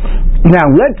HaMarabedin. Now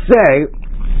let's say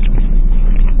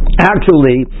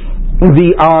actually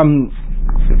the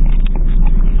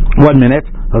 1 minute.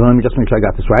 Hold on, let me just make sure I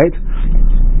got this right.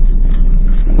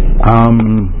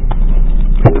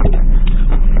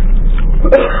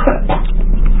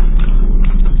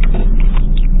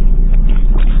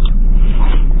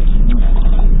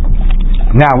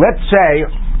 Now let's say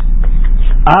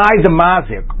I, the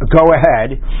mazik, go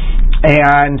ahead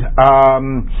and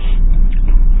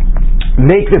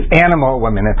make this animal.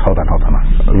 1 minute. Hold on.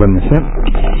 1 minute.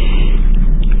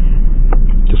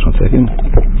 Just 1 second.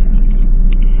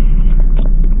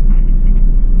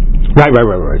 Right.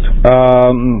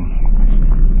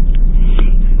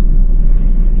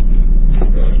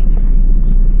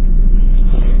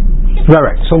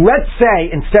 Right. So let's say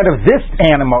instead of this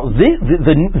animal,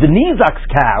 the Nizak's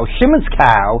cow, Shimon's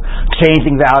cow,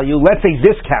 changing value, let's say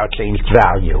this cow changed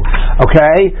value.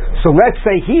 Okay? So let's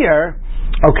say here,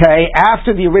 okay,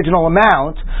 after the original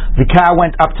amount, the cow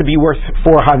went up to be worth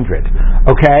 400.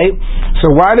 Okay?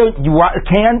 So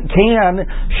can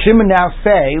Shimon now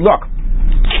say, look,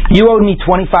 you owed me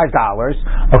 $25.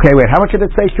 Okay, wait. How much did it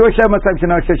say? Okay.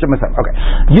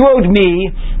 You owed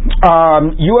me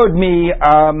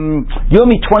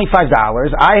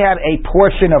 $25. I had a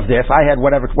portion of this. I had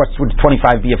whatever. What would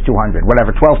 25 be of 200?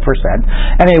 Whatever, 12%.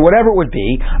 Anyway, whatever it would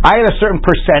be, I had a certain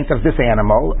percent of this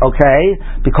animal. Okay,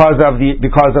 because of the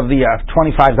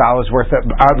 $25 worth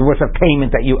of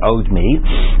payment that you owed me.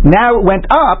 Now it went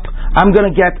up. I'm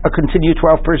going to get a continued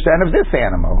 12% of this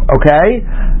animal. Okay,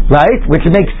 right? Which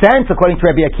makes sense according to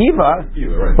Rabbi Akiva.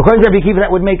 According to Rabbi Akiva,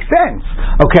 that would make sense.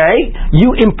 Okay,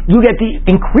 you get the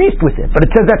increased with it, but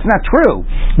it says that's not true.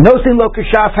 No sin lo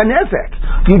kishas hanezek.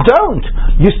 You don't.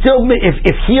 You still,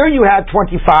 if here you had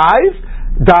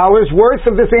 $25 worth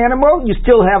of this animal, you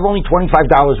still have only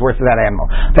 $25 worth of that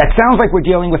animal. That sounds like we're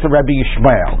dealing with a Rabbi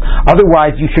Yishmael.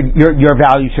 Otherwise, your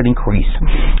value should increase.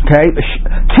 Okay, but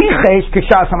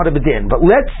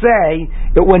let's say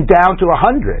it went down to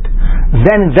 100.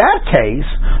 Then in that case,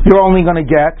 you're only going to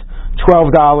get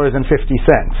 $12.50.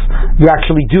 You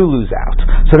actually do lose out.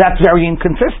 So that's very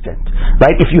inconsistent,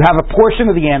 right? If you have a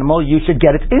portion of the animal, you should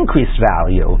get its increased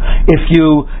value. If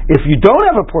you don't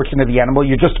have a portion of the animal,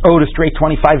 you're just owed a straight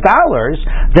 $25,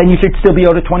 then you should still be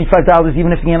owed a $25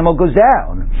 even if the animal goes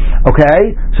down.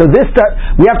 Okay? So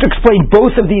we have to explain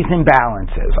both of these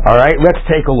imbalances. All right? Let's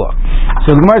take a look.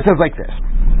 So the Gemara says like this.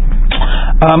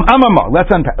 Let's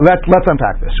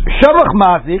unpack this. Shavach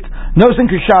mazik nosin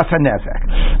kishas hanezek.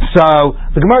 So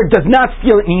The Gemara does not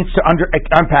feel it needs to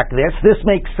unpack this. This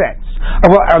makes sense.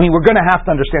 Well, I mean, we're going to have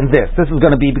to understand this. This is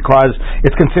going to be because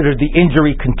it's considered the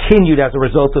injury continued as a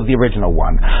result of the original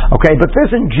one. Okay, but this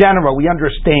in general, we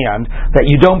understand that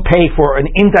you don't pay for an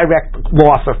indirect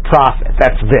loss of profit.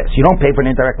 That's this. You don't pay for an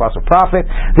indirect loss of profit.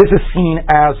 This is seen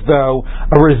as though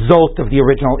a result of the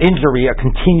original injury, a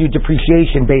continued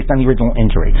depreciation based on the original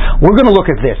injury. We're going to look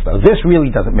at this, though. This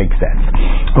really doesn't make sense.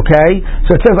 Okay,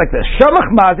 so it says like this: Shamach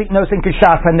mazik nosin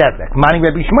kishas hanezek. Mani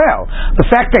Rabbi Shmuel. The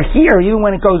fact that here, even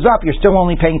when it goes up, you're still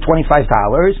only paying $25,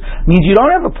 means you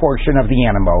don't have a portion of the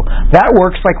animal. That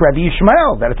works like Rabbi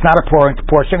Shmuel, that it's not a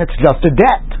portion, it's just a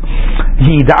debt.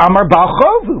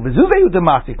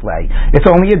 It's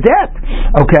only a debt.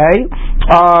 Okay?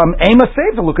 Ema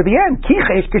Sefer, look at the end. But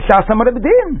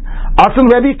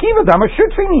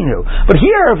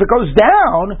here, if it goes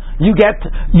down, you get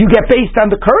based on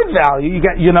the current value,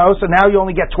 so now you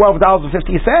only get $12.50.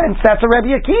 That's a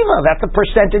Rabbi Akiva. That's a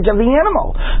percentage of the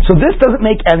animal. So this doesn't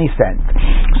make any sense.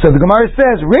 So the Gemara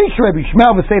says, Reish Rabbi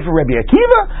Shmuel v'Sefer Rabbi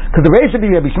Akiva, because the Reish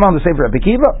Rabbi Shmuel v'Sefer Rabbi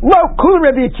Akiva, lo, kul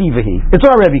Rabbi Akiva he. It's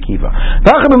all Rabbi Akiva.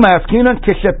 Here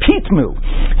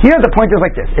the point is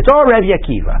like this. It's all Rabbi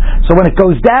Akiva. So when it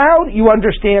goes down, you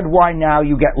understand why now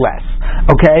you get less.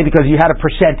 Okay? Because you had a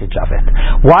percentage of it.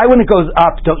 Why when it goes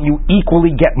up, don't you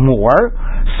equally get more?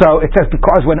 So it says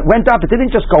because when it went up, it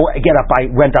didn't just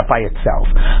went up by itself.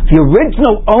 The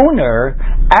original owner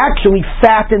actually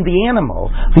fattened the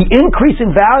animal. The increase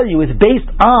in value is based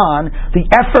on the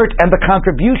effort and the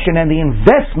contribution and the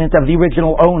investment of the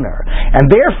original owner.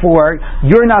 And therefore,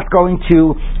 you're not going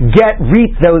to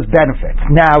reap those benefits.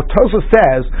 Now, Tosfos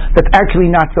says that's actually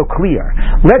not so clear.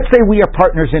 Let's say we are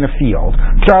partners in a field.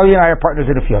 Charlie and I are partners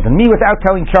in a field. And me, without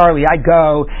telling Charlie, I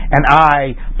go and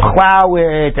I plow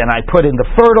it and I put in the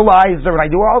fertilizer and I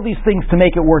do all these things to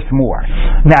make it worth more.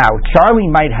 Now, Charlie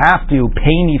might have to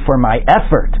pay me for my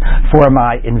effort, for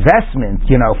my investment,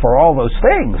 for all those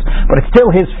things. But it's still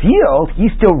his field. He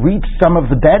still reaps some of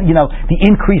the the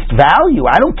increased value.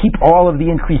 I don't keep all of the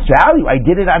increased value. I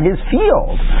did it on his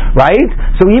field, right?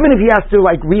 So even if he has to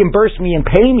reimburse me and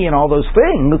pay me and all those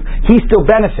things, he still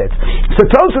benefits. So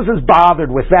Tosfos is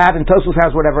bothered with that, and Tosfos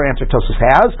has whatever answer Tosfos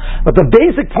has. But the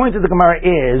basic point of the Gemara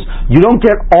is you don't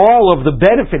get all of the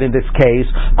benefit in this case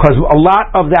because a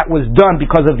lot of that was done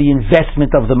because of the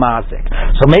investment of the mazik.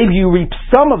 So maybe you reap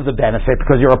some of the benefit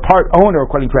because you're a part owner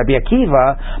according to Rabbi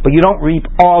Akiva, but you don't reap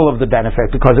all of the benefit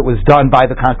because it was done by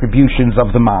the contributions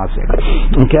of the mazik.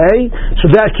 Okay? So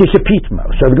that's Kishapitmo.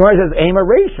 So the Gemara says, Ema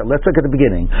Reisha. Let's look at the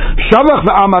beginning. Shavach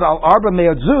v'amar al arba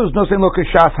me'od zuz nosen lo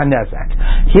kishas hanezek.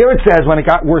 Here it says when it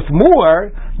got worth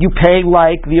more, you pay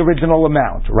like the original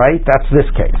amount, right? That's this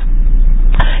case.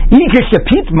 So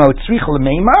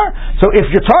if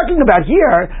you're talking about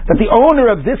here that the owner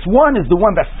of this one is the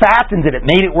one that fattened it,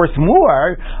 made it worth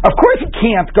more, of course you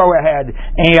can't go ahead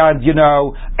and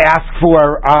ask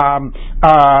for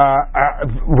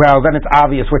well then it's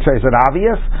obvious. Which is it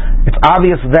obvious? It's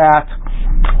obvious that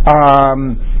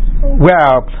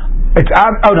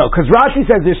because Rashi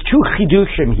says there's two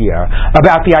chidushim here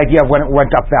about the idea of when it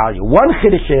went up value. One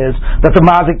chiddush is that the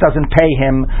mazik doesn't pay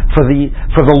him for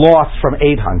the loss from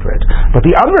 800, but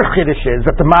the other chiddush is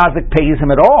that the mazik pays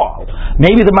him at all.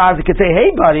 Maybe the mazik could say,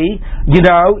 "Hey, buddy,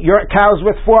 your cow's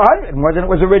worth 400 more than it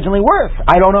was originally worth.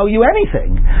 I don't owe you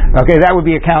anything." Okay, that would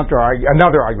be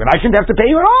another argument. I shouldn't have to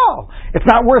pay you at all. It's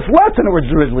not worth less than it was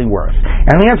originally worth.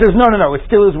 And the answer is no. It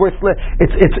still is worth.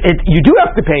 You do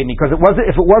have to pay me because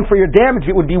if it weren't for your damage,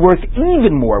 it would be worth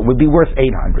even more. It would be worth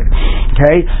 800.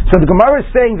 Okay? So the Gemara is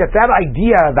saying that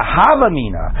idea, the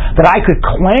Havamina, that I could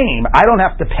claim I don't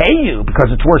have to pay you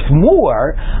because it's worth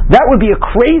more, that would be a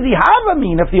crazy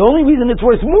Havamina if the only reason it's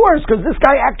worth more is because this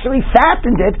guy actually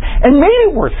fattened it and made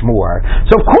it worth more.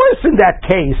 So of course in that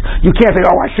case, you can't say,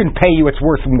 I shouldn't pay you, it's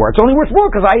worth more. It's only worth more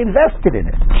because I invested in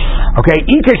it. Okay?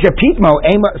 Ika Shapitmo,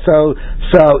 so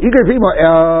Ika Shapitmo,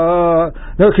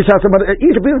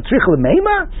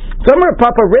 Somewhere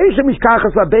Papa Reisha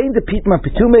Mishkachas Labein de Pitma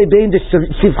Pitume Bein de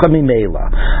Sivcha Mimela.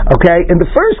 Okay, in the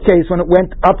first case when it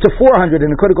went up to 400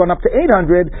 and it could have gone up to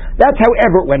 800, that's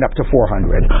however it went up to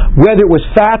 400. Whether it was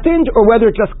fattened or whether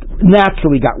it just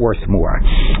naturally got worth more.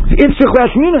 So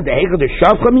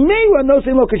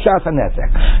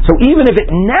even if it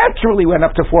naturally went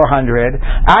up to 400,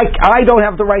 I don't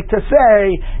have the right to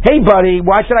say, hey buddy,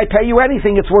 why should I pay you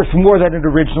anything? It's worth more than it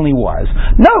originally was.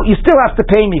 No, you still have to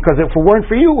pay me because if it weren't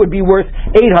for you, it would be worth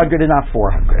 800 and not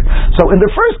 400. So in the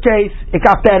first case, it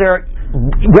got better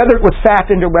whether it was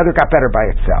fattened or whether it got better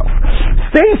by itself.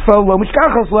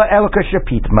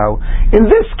 In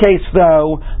this case,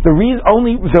 though, the reason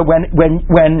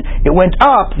when it went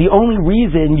up, the only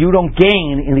reason you don't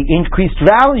gain in the increased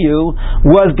value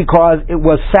was because it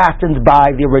was fattened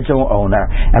by the original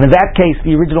owner, and in that case,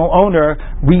 the original owner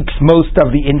reaps most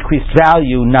of the increased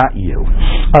value, not you.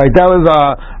 All right, that was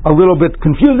a little bit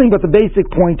confusing, but the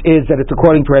basic point is that it's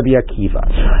according to Rabbi Akiva.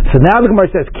 So now the Gemara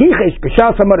says,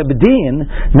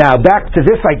 now back to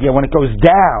this idea, when it goes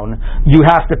down, you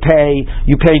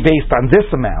pay based on this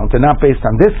amount and not based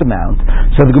on this amount.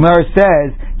 So the Gemara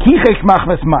says,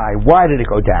 why did it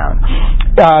go down?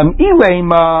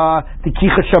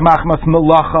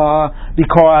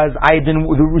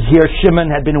 Because Shimon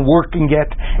had been working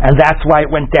it, and that's why it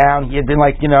went down. He had been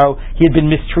he had been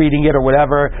mistreating it or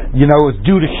whatever, it was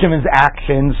due to Shimon's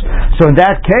actions. So in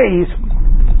that case,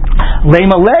 so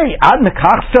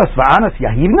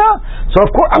of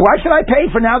course, why should I pay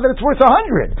for now that it's worth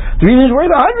 100? The reason it's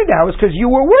worth 100 now is because you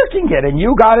were working it and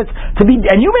you got it to be,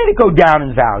 and you made it go down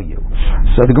in value.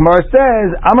 So the Gemara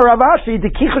says, Amar Rav Ashi,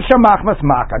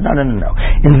 no.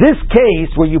 In this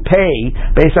case, where you pay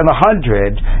based on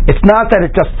 100, it's not that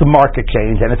it just the market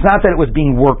changed, and it's not that it was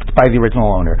being worked by the original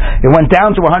owner. It went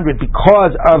down to 100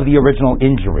 because of the original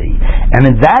injury. And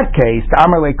in that case, the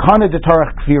Amar Lekana de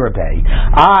Torah Kfirabei,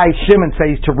 Shimon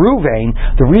says to Ruvain,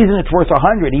 the reason it's worth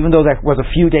 100, even though that was a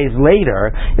few days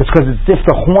later, is because it's if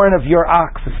the horn of your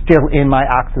ox is still in my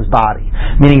ox's body.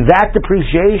 Meaning that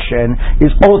depreciation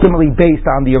is ultimately based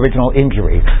on the original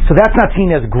injury. So that's not seen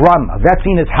as grumma. That's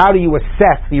seen as how do you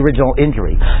assess the original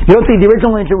injury. You don't say the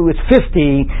original injury was 50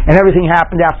 and everything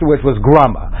happened afterwards was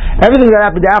grumma. Everything that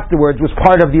happened afterwards was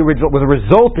part of the original, was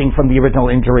resulting from the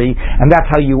original injury, and that's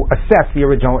how you assess the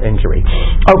original injury.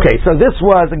 Okay, so this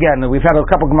was, again, we've had a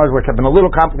couple of Gemaras which have been a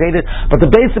little complicated, but the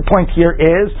basic point here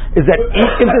is that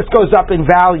if this goes up in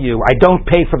value, I don't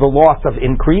pay for the loss of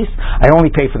increase, I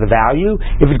only pay for the value.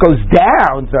 If it goes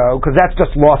down, though, because that's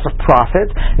just loss of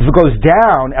profit, if it goes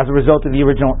down as a result of the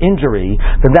original injury,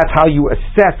 then that's how you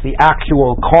assess the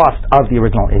actual cost of the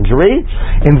original injury.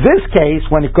 In this case,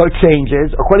 when it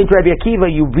changes, according to Rabbi Akiva,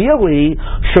 you really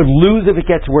should lose if it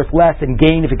gets worth less and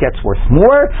gain if it gets worth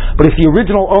more, but if the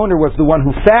original owner was the one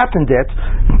who fattened it,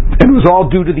 and it was all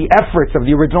due to the efforts of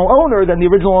the original owner, then the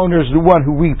original owner is the one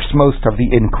who reaps most of the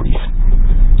increase.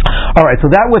 Alright, so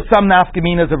that was some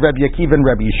nafkaminas of Rabbi Akiva and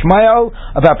Rabbi Yishmael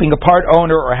about being a part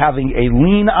owner or having a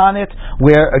lien on it,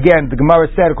 where, again, the Gemara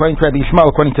said, according to Rabbi Yishmael,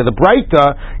 according to the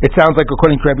Breita, it sounds like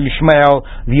according to Rabbi Yishmael,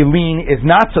 the lien is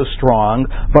not so strong,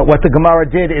 but what the Gemara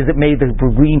did is it made the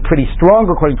lien pretty strong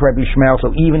according to Rabbi Yishmael, so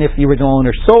even if the original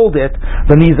owner sold it,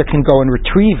 the Linzer can go and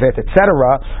retrieve it,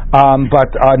 etc.,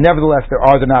 but nevertheless, there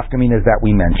are the nafkaminas that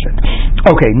we mentioned.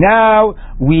 Okay, now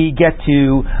we get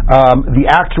to the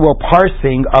actual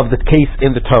parsing of the case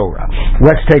in the Torah.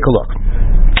 Let's take a look.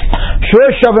 So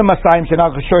you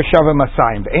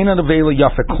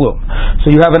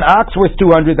have an ox worth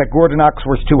 200 that gored an ox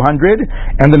worth 200,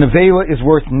 and the nevela is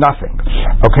worth nothing.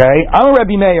 Okay? Al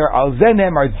Rabbi Meir, al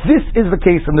zenemar, this is the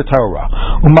case in the Torah.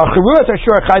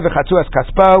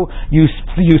 You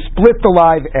split the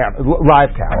live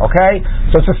cow. Okay?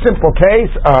 So it's a simple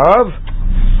case of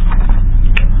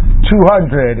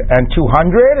 200 and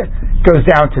 200 goes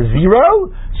down to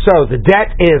 0. So the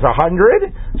debt is 100.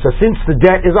 So since the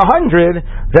debt is 100,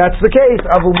 that's the case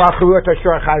of umachruot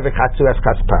ashur chai v'chatzuas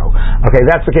kaspo. Okay,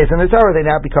 that's the case in the Torah. They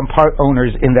now become part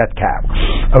owners in that cow.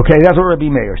 Okay, that's what Rabbi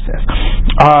Meir says.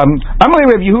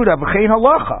 Amalei Rabbi Yehuda v'chein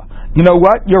halacha. You know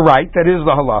what? You're right. That is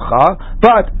the halacha,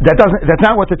 but that's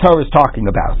not what the Torah is talking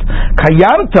about.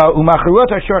 Kayamta umachruot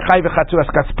ashur chai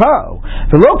v'chatzuas kaspo.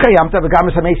 V'lo kayamta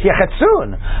v'gamas hameis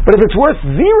yechetsun. But if it's worth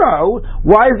 0,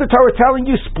 why is the Torah telling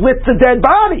you split the dead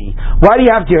body? Why do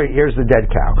you have to? Here's the dead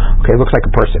cow. Okay, it looks like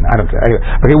a person. I don't know. Anyway,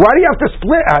 okay, why do you have to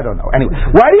split? I don't know. Anyway,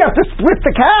 why do you have to split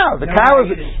the cow? The cow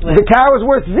is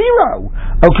worth 0.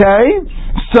 Okay,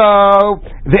 so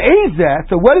the Ezeh.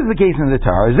 So what is the case in the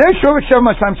Torah? No.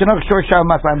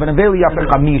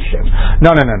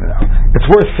 It's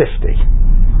worth 50.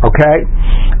 Okay?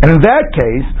 And in that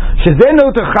case, in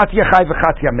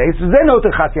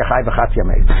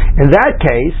that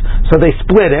case, so they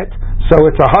split it, so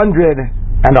it's 100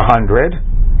 and 100,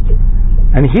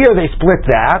 and here they split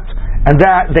that, and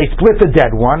that they split the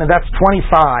dead one, and that's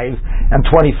 25 and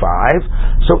 25,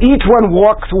 so each one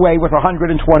walks away with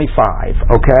 125,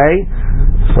 okay?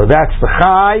 So that's the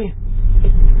chai,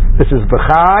 this is the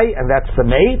chai, and that's the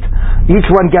mate. Each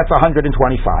one gets 125.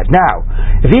 Now,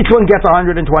 if each one gets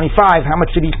 125, how much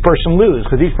did each person lose?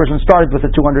 Because each person started with a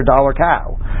 $200 cow.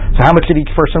 So how much did each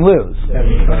person lose?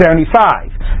 75.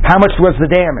 How much was the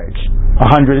damage?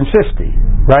 150,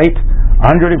 right?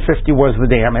 150 was the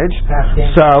damage,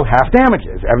 so half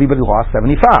damages. Everybody lost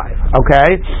 75.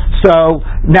 Okay, so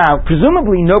now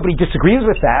presumably nobody disagrees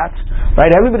with that,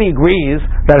 right? Everybody agrees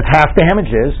that it's half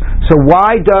damages. So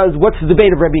what's the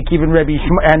debate of Rabbi Akiva and Rabbi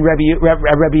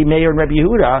Meir and Rabbi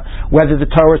Yehuda whether the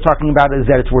Torah is talking about is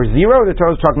that it's worth 0 or the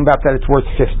Torah is talking about that it's worth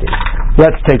 50?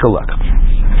 Let's take a look.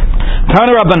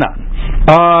 Tana Rabbanan.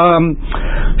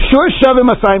 Shur Shavim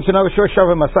Masayim Shanav Shur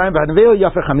Shavim Masayim V'Hanavil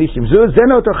Yafeh Chamishim Zuz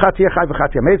Zeno Torchat Yechai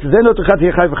V'Chat Yameis Zeno Torchat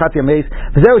Yechai V'Chat Yameis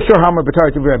V'Zeu Shur Hamar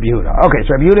B'Torah to Rabbi Yehuda. Okay,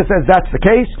 so Rabbi Yehuda says that's the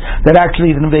case, that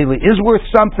actually the Nevela is worth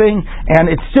something, and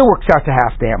it still works out to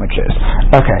half damages.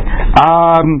 Okay,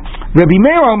 Rabbi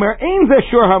Meir Omer Ein Zeh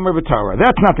Shur Hamar B'Torah.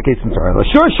 That's not the case in Torah.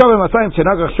 Shur Shavim Masayim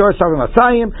Shanav Shur Shavim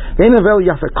Masayim V'Hanavil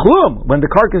Yafeh Klum, when the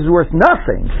carcass is worth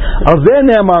nothing. Al Zeh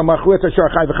Ne'amar Machuet Shur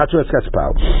Chai V'Chat Shur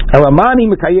Eskespal. So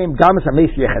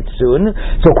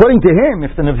according to him,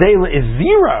 if the nevela is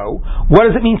 0, what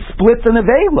does it mean split the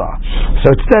nevela?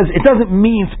 So it says it doesn't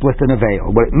mean split the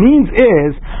nevela. What it means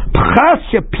is that's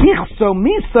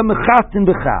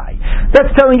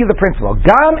telling you the principle.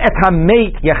 Gam et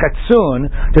hamet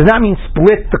yechatsun does not mean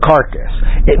split the carcass.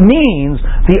 It means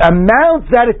the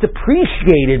amount that it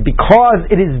depreciated because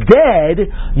it is dead,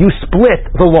 you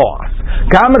split the loss.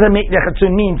 Gam et hamet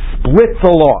yechatsun means split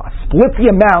the loss. Split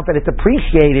the amount that it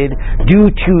depreciated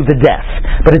due to the death.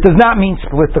 But it does not mean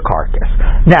split the carcass.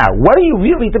 Now, what are you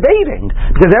really debating?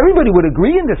 Because everybody would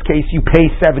agree in this case you pay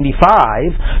 75.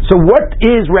 So what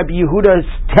is Rabbi Yehuda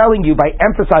telling you by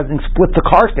emphasizing split the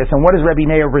carcass, and what is Rabbi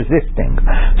Meir resisting?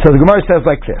 So the Gemara says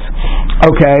like this.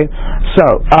 Okay,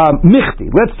 so,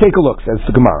 Michti, let's take a look, says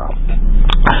the Gemara.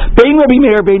 Bein Rabbi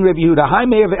Meir, bein Rabbi Yehuda, Hai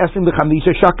Meir v'esim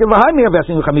v'chamisha shakel, v'hai Meir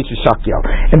v'esim v'chamisha shakel.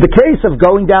 In the case of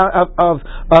going down of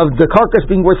the carcass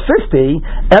being worth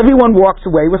 50, everyone walks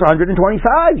away with 125.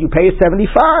 You pay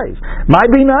 75. My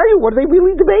beinayu, what are they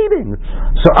really debating?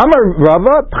 So Amar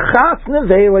Rava, Pchas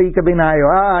Nevela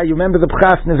Yikabeinayu. You remember the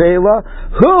Pchas Nevela?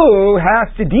 Who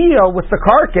has to deal with the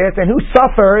carcass and who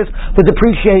suffers the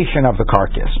depreciation of the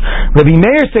carcass? Rabbi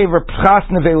Meir says Pchas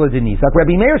Nevela Denizak.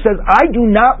 Rabbi Meir says, I do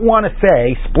not want to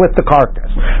say split the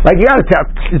carcass. Like, you got to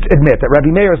admit that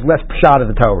Rabbi Meir is less pshat of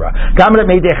the Torah. Gamet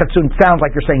Meidei Chatsun sounds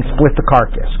like you're saying split the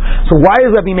carcass. So why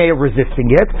is Rabbi Meir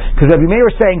resisting it? Because Rabbi Meir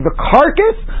is saying the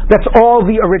carcass, that's all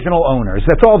the original owners.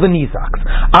 That's all the nizaks.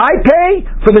 I pay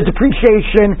for the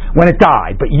depreciation when it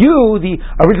died. But you, the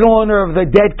original owner of the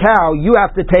dead cow, you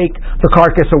have to take the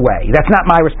carcass away. That's not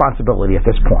my responsibility at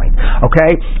this point.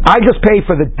 Okay? I just pay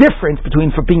for the difference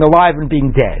between being alive and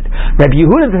being dead. Rabbi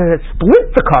Yehuda says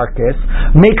split the carcass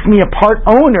makes me a part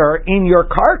owner in your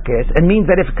carcass and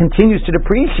means that if it continues to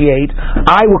depreciate,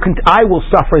 I will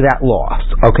suffer that loss.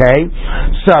 Okay?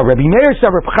 So Rabbi Meir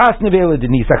said the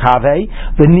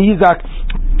nizak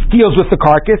deals with the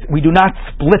carcass. We do not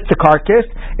split the carcass.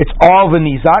 It's all the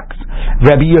nizaks.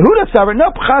 Rabbi Yehuda said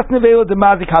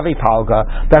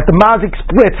that the mazik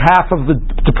splits half of the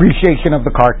depreciation of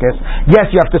the carcass.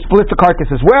 Yes, you have to split the carcass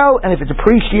as well, and if it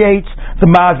depreciates, the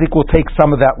mazik will take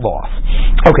some of that loss.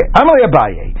 Okay, Amalei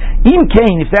Abaye. In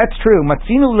Cain, if that's true,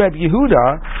 Matzinu Rabbi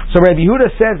Yehuda, so Rabbi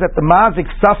Yehuda says that the mazik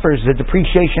suffers the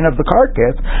depreciation of the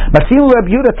carcass. Matzinu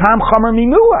Rabbi Yehuda tam chamer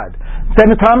mimuad. Then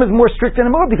the time is more strict than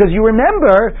a muad, because you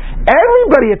remember,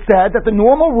 everybody had said that the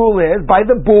normal rule is, by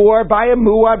the boar, by a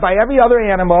muad, by every other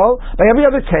animal, by every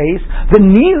other case, the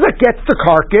nizak gets the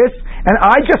carcass, and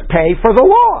I just pay for the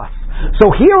loss.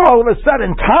 So here, all of a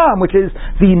sudden, Tom, which is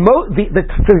the most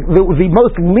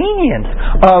lenient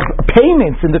of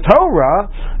payments in the Torah,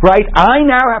 right? I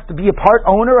now have to be a part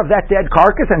owner of that dead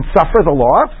carcass and suffer the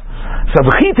loss. So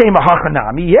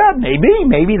yeah,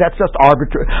 maybe that's just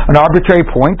an arbitrary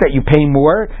point that you pay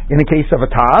more in the case of a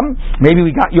Tom. Maybe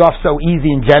we got you off so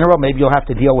easy in general. Maybe you'll have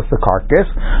to deal with the carcass.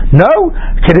 No,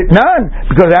 none,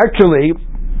 because actually.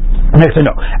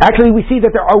 No. Actually, we see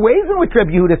that there are ways in which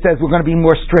Rabbi Yehuda says we're going to be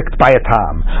more strict by a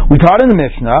tam. We taught in the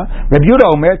Mishnah, Rabbi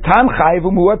Yehuda Omer, tam chayiv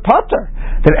umuad pater.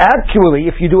 That actually,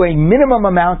 if you do a minimum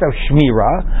amount of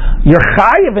shmira, you're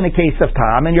chayiv in the case of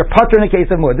tam, and you're pater in the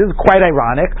case of muad. This is quite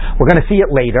ironic. We're going to see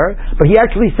it later. But he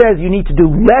actually says you need to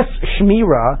do less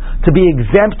shmira to be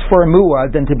exempt for a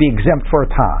muad than to be exempt for a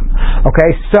tam.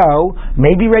 Okay, so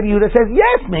maybe Rabbi Yehuda says,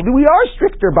 yes, maybe we are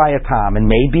stricter by a tam, and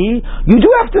maybe you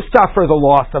do have to suffer the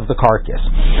loss of the carcass.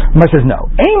 Gemara says no.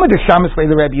 When does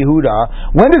Rabbi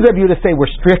Yehuda say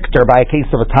we're stricter by a case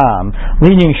of a tam,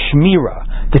 meaning shmira?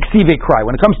 The ksive cry.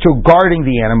 When it comes to guarding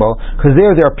the animal, because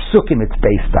there are psukim it's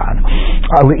based on.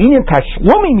 When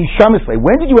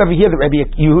did you ever hear that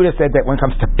Rabbi Yehuda said that when it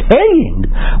comes to paying,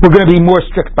 we're going to be more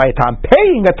strict by a tam?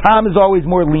 Paying, a tam is always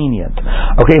more lenient.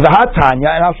 Okay,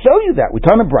 v'hatanya, and I'll show you that. We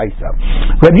turn a brisa.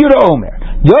 Rabbi Yehuda Omer,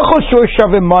 Yochel shor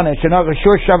shaveh moneh, shenach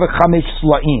shor shaveh chamesh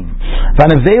slaim,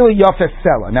 v'anavela yafeh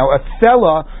sela. Now, a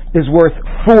sela is worth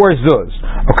 4 zuz.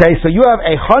 Okay, so you have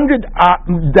 100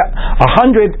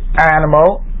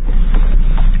 animal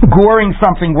goring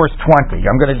something worth 20.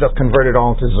 I'm going to just convert it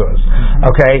all into zuz.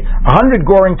 Okay, 100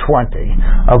 goring 20.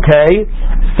 Okay,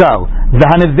 so the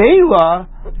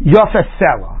hanavela yafeh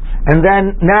sela, and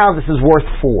then now this is worth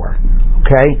 4.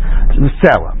 Okay,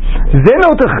 sela.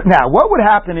 Now, what would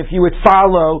happen if you would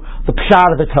follow the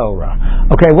pshat of the Torah?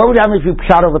 Okay, what would happen if you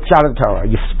follow the pshat of the Torah?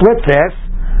 You split this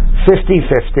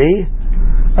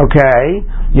 50-50, okay,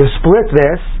 you split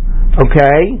this,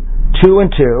 okay, 2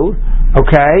 and 2,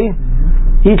 okay,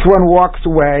 each one walks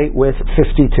away with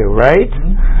 52, right?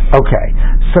 Okay,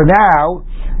 so now,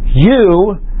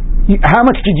 how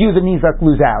much did you, the Nizak,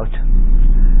 lose out?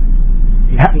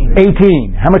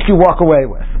 18. How much do you walk away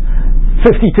with?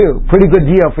 52. Pretty good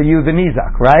deal for you, the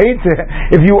Nizak, right?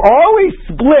 If you always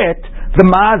split the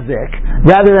mazik,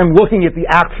 rather than looking at the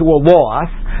actual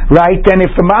loss, right, then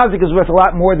if the mazik is worth a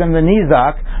lot more than the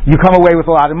nizak, you come away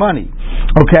with a lot of money.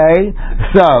 Okay?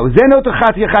 So, Amarta,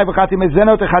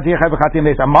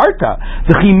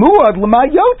 the chimuad lema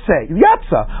yatsa.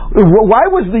 Why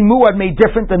was the muad made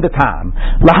different than the tam?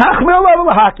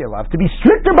 To be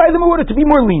stricter by the muad, or to be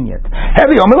more lenient?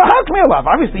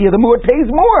 Obviously, the muad pays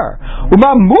more. A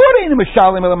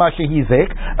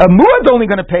muad's only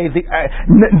going to pay the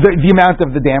amount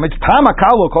of the damage.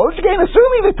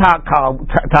 Assuming the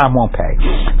tam won't pay.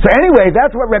 So anyway,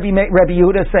 that's what Rabbi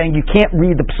Yehuda is saying. You can't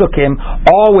read the psukim,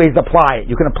 always apply it.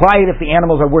 You can apply it if the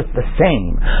animals are worth the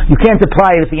same. You can't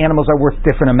apply it if the animals are worth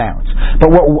different amounts.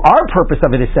 But what our purpose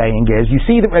of it is saying is, you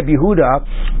see that Rabbi Yehuda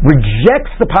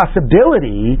rejects the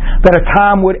possibility that a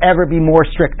tam would ever be more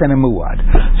strict than a muad.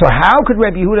 So how could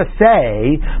Rabbi Yehuda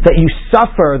say that you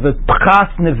suffer the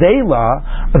pchas nevela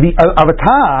of a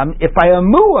tam if by a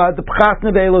muad the pchas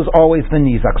nevela is always the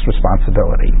nizak's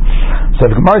responsibility? So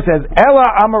the Gemara says, Ela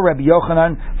Amar Rabbi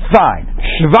Yochanan, fine.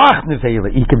 Shvach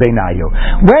nevela ikebenayu.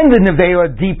 When the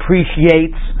nevela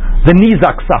depreciates, the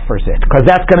nizak suffers it, because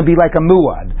that's going to be like a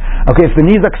muad. Okay, if the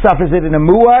nizak suffers it in a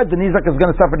muad, the nizak is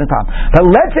going to suffer it in a tam. But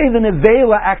let's say the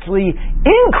nevela actually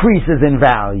increases in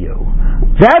value.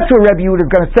 That's what Rabbi Yehuda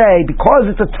is going to say, because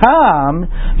it's a tam,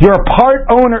 you're a part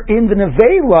owner in the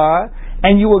nevela,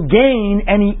 and you will gain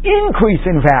any increase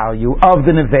in value of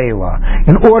the nevela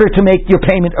in order to make your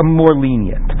payment more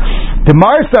lenient. The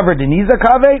marsaver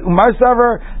denizakave,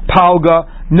 umarsaver palga.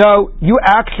 No, the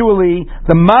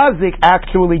mazik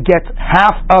actually gets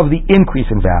half of the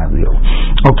increase in value.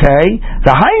 Okay?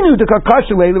 The hainu de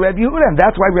kakashule Rabbi Yehuda, and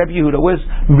that's why Rabbi Yehuda was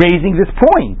raising this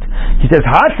point. He says,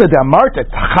 Hasa de Amarta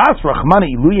tachas rachmana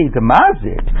iluye de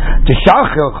mazik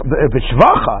teshachel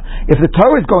b'shvacha. If the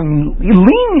Torah is going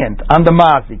lenient on the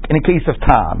mazik in the case of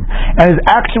tam, and is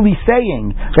actually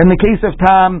saying that in the case of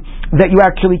tam that you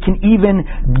actually can even,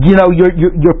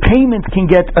 your payments can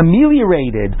get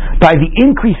ameliorated by the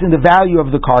increase in the value of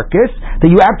the carcass, that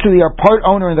you actually are part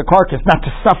owner in the carcass, not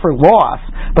to suffer loss,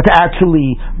 but to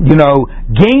actually,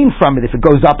 gain from it if it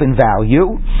goes up in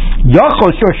value. You know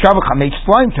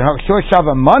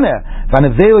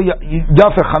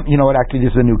what, actually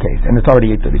this is a new case, and it's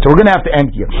already 8:30, so we're going to have to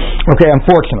end here. Okay,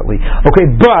 unfortunately. Okay,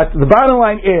 but the bottom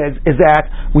line is that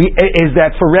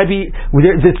for Rebbe,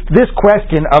 this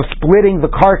question of splitting the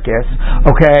carcass,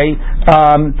 okay,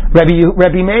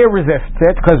 Rabbi Meir resists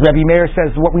it, because Rabbi Meir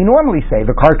says what we normally say,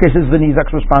 the carcass is the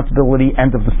nizak's responsibility,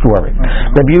 end of the story.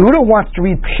 Rabbi Yehuda wants to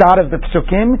read pshat of the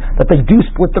psukim, that they do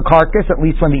split the carcass, at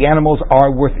least when the animals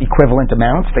are worth equivalent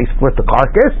amounts, they split the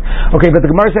carcass. Okay, but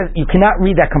the Gemara says you cannot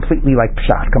read that completely like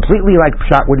pshat. Completely like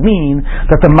pshat would mean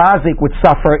that the mazik would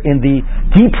suffer in the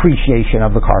depreciation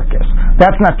of the carcass.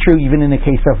 That's not true even in the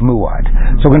case of muad.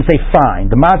 So we're going to say, fine,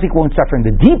 the mazik won't suffer in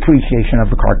the depreciation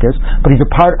of the carcass, but he's a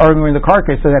part owner in the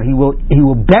carcass, so that he will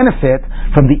benefit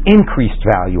from the increased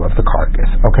value of the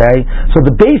carcass. Okay? So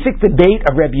the basic debate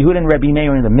of Rabbi Yehuda and Rabbi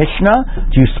Meir in the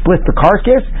Mishnah, do you split the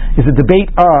carcass, is a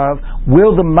debate of,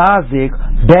 will the mazik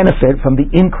benefit from the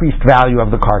increased value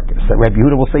of the carcass? That Rabbi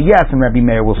Yehuda will say yes, and Rabbi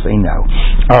Meir will say no.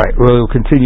 Alright, we'll continue.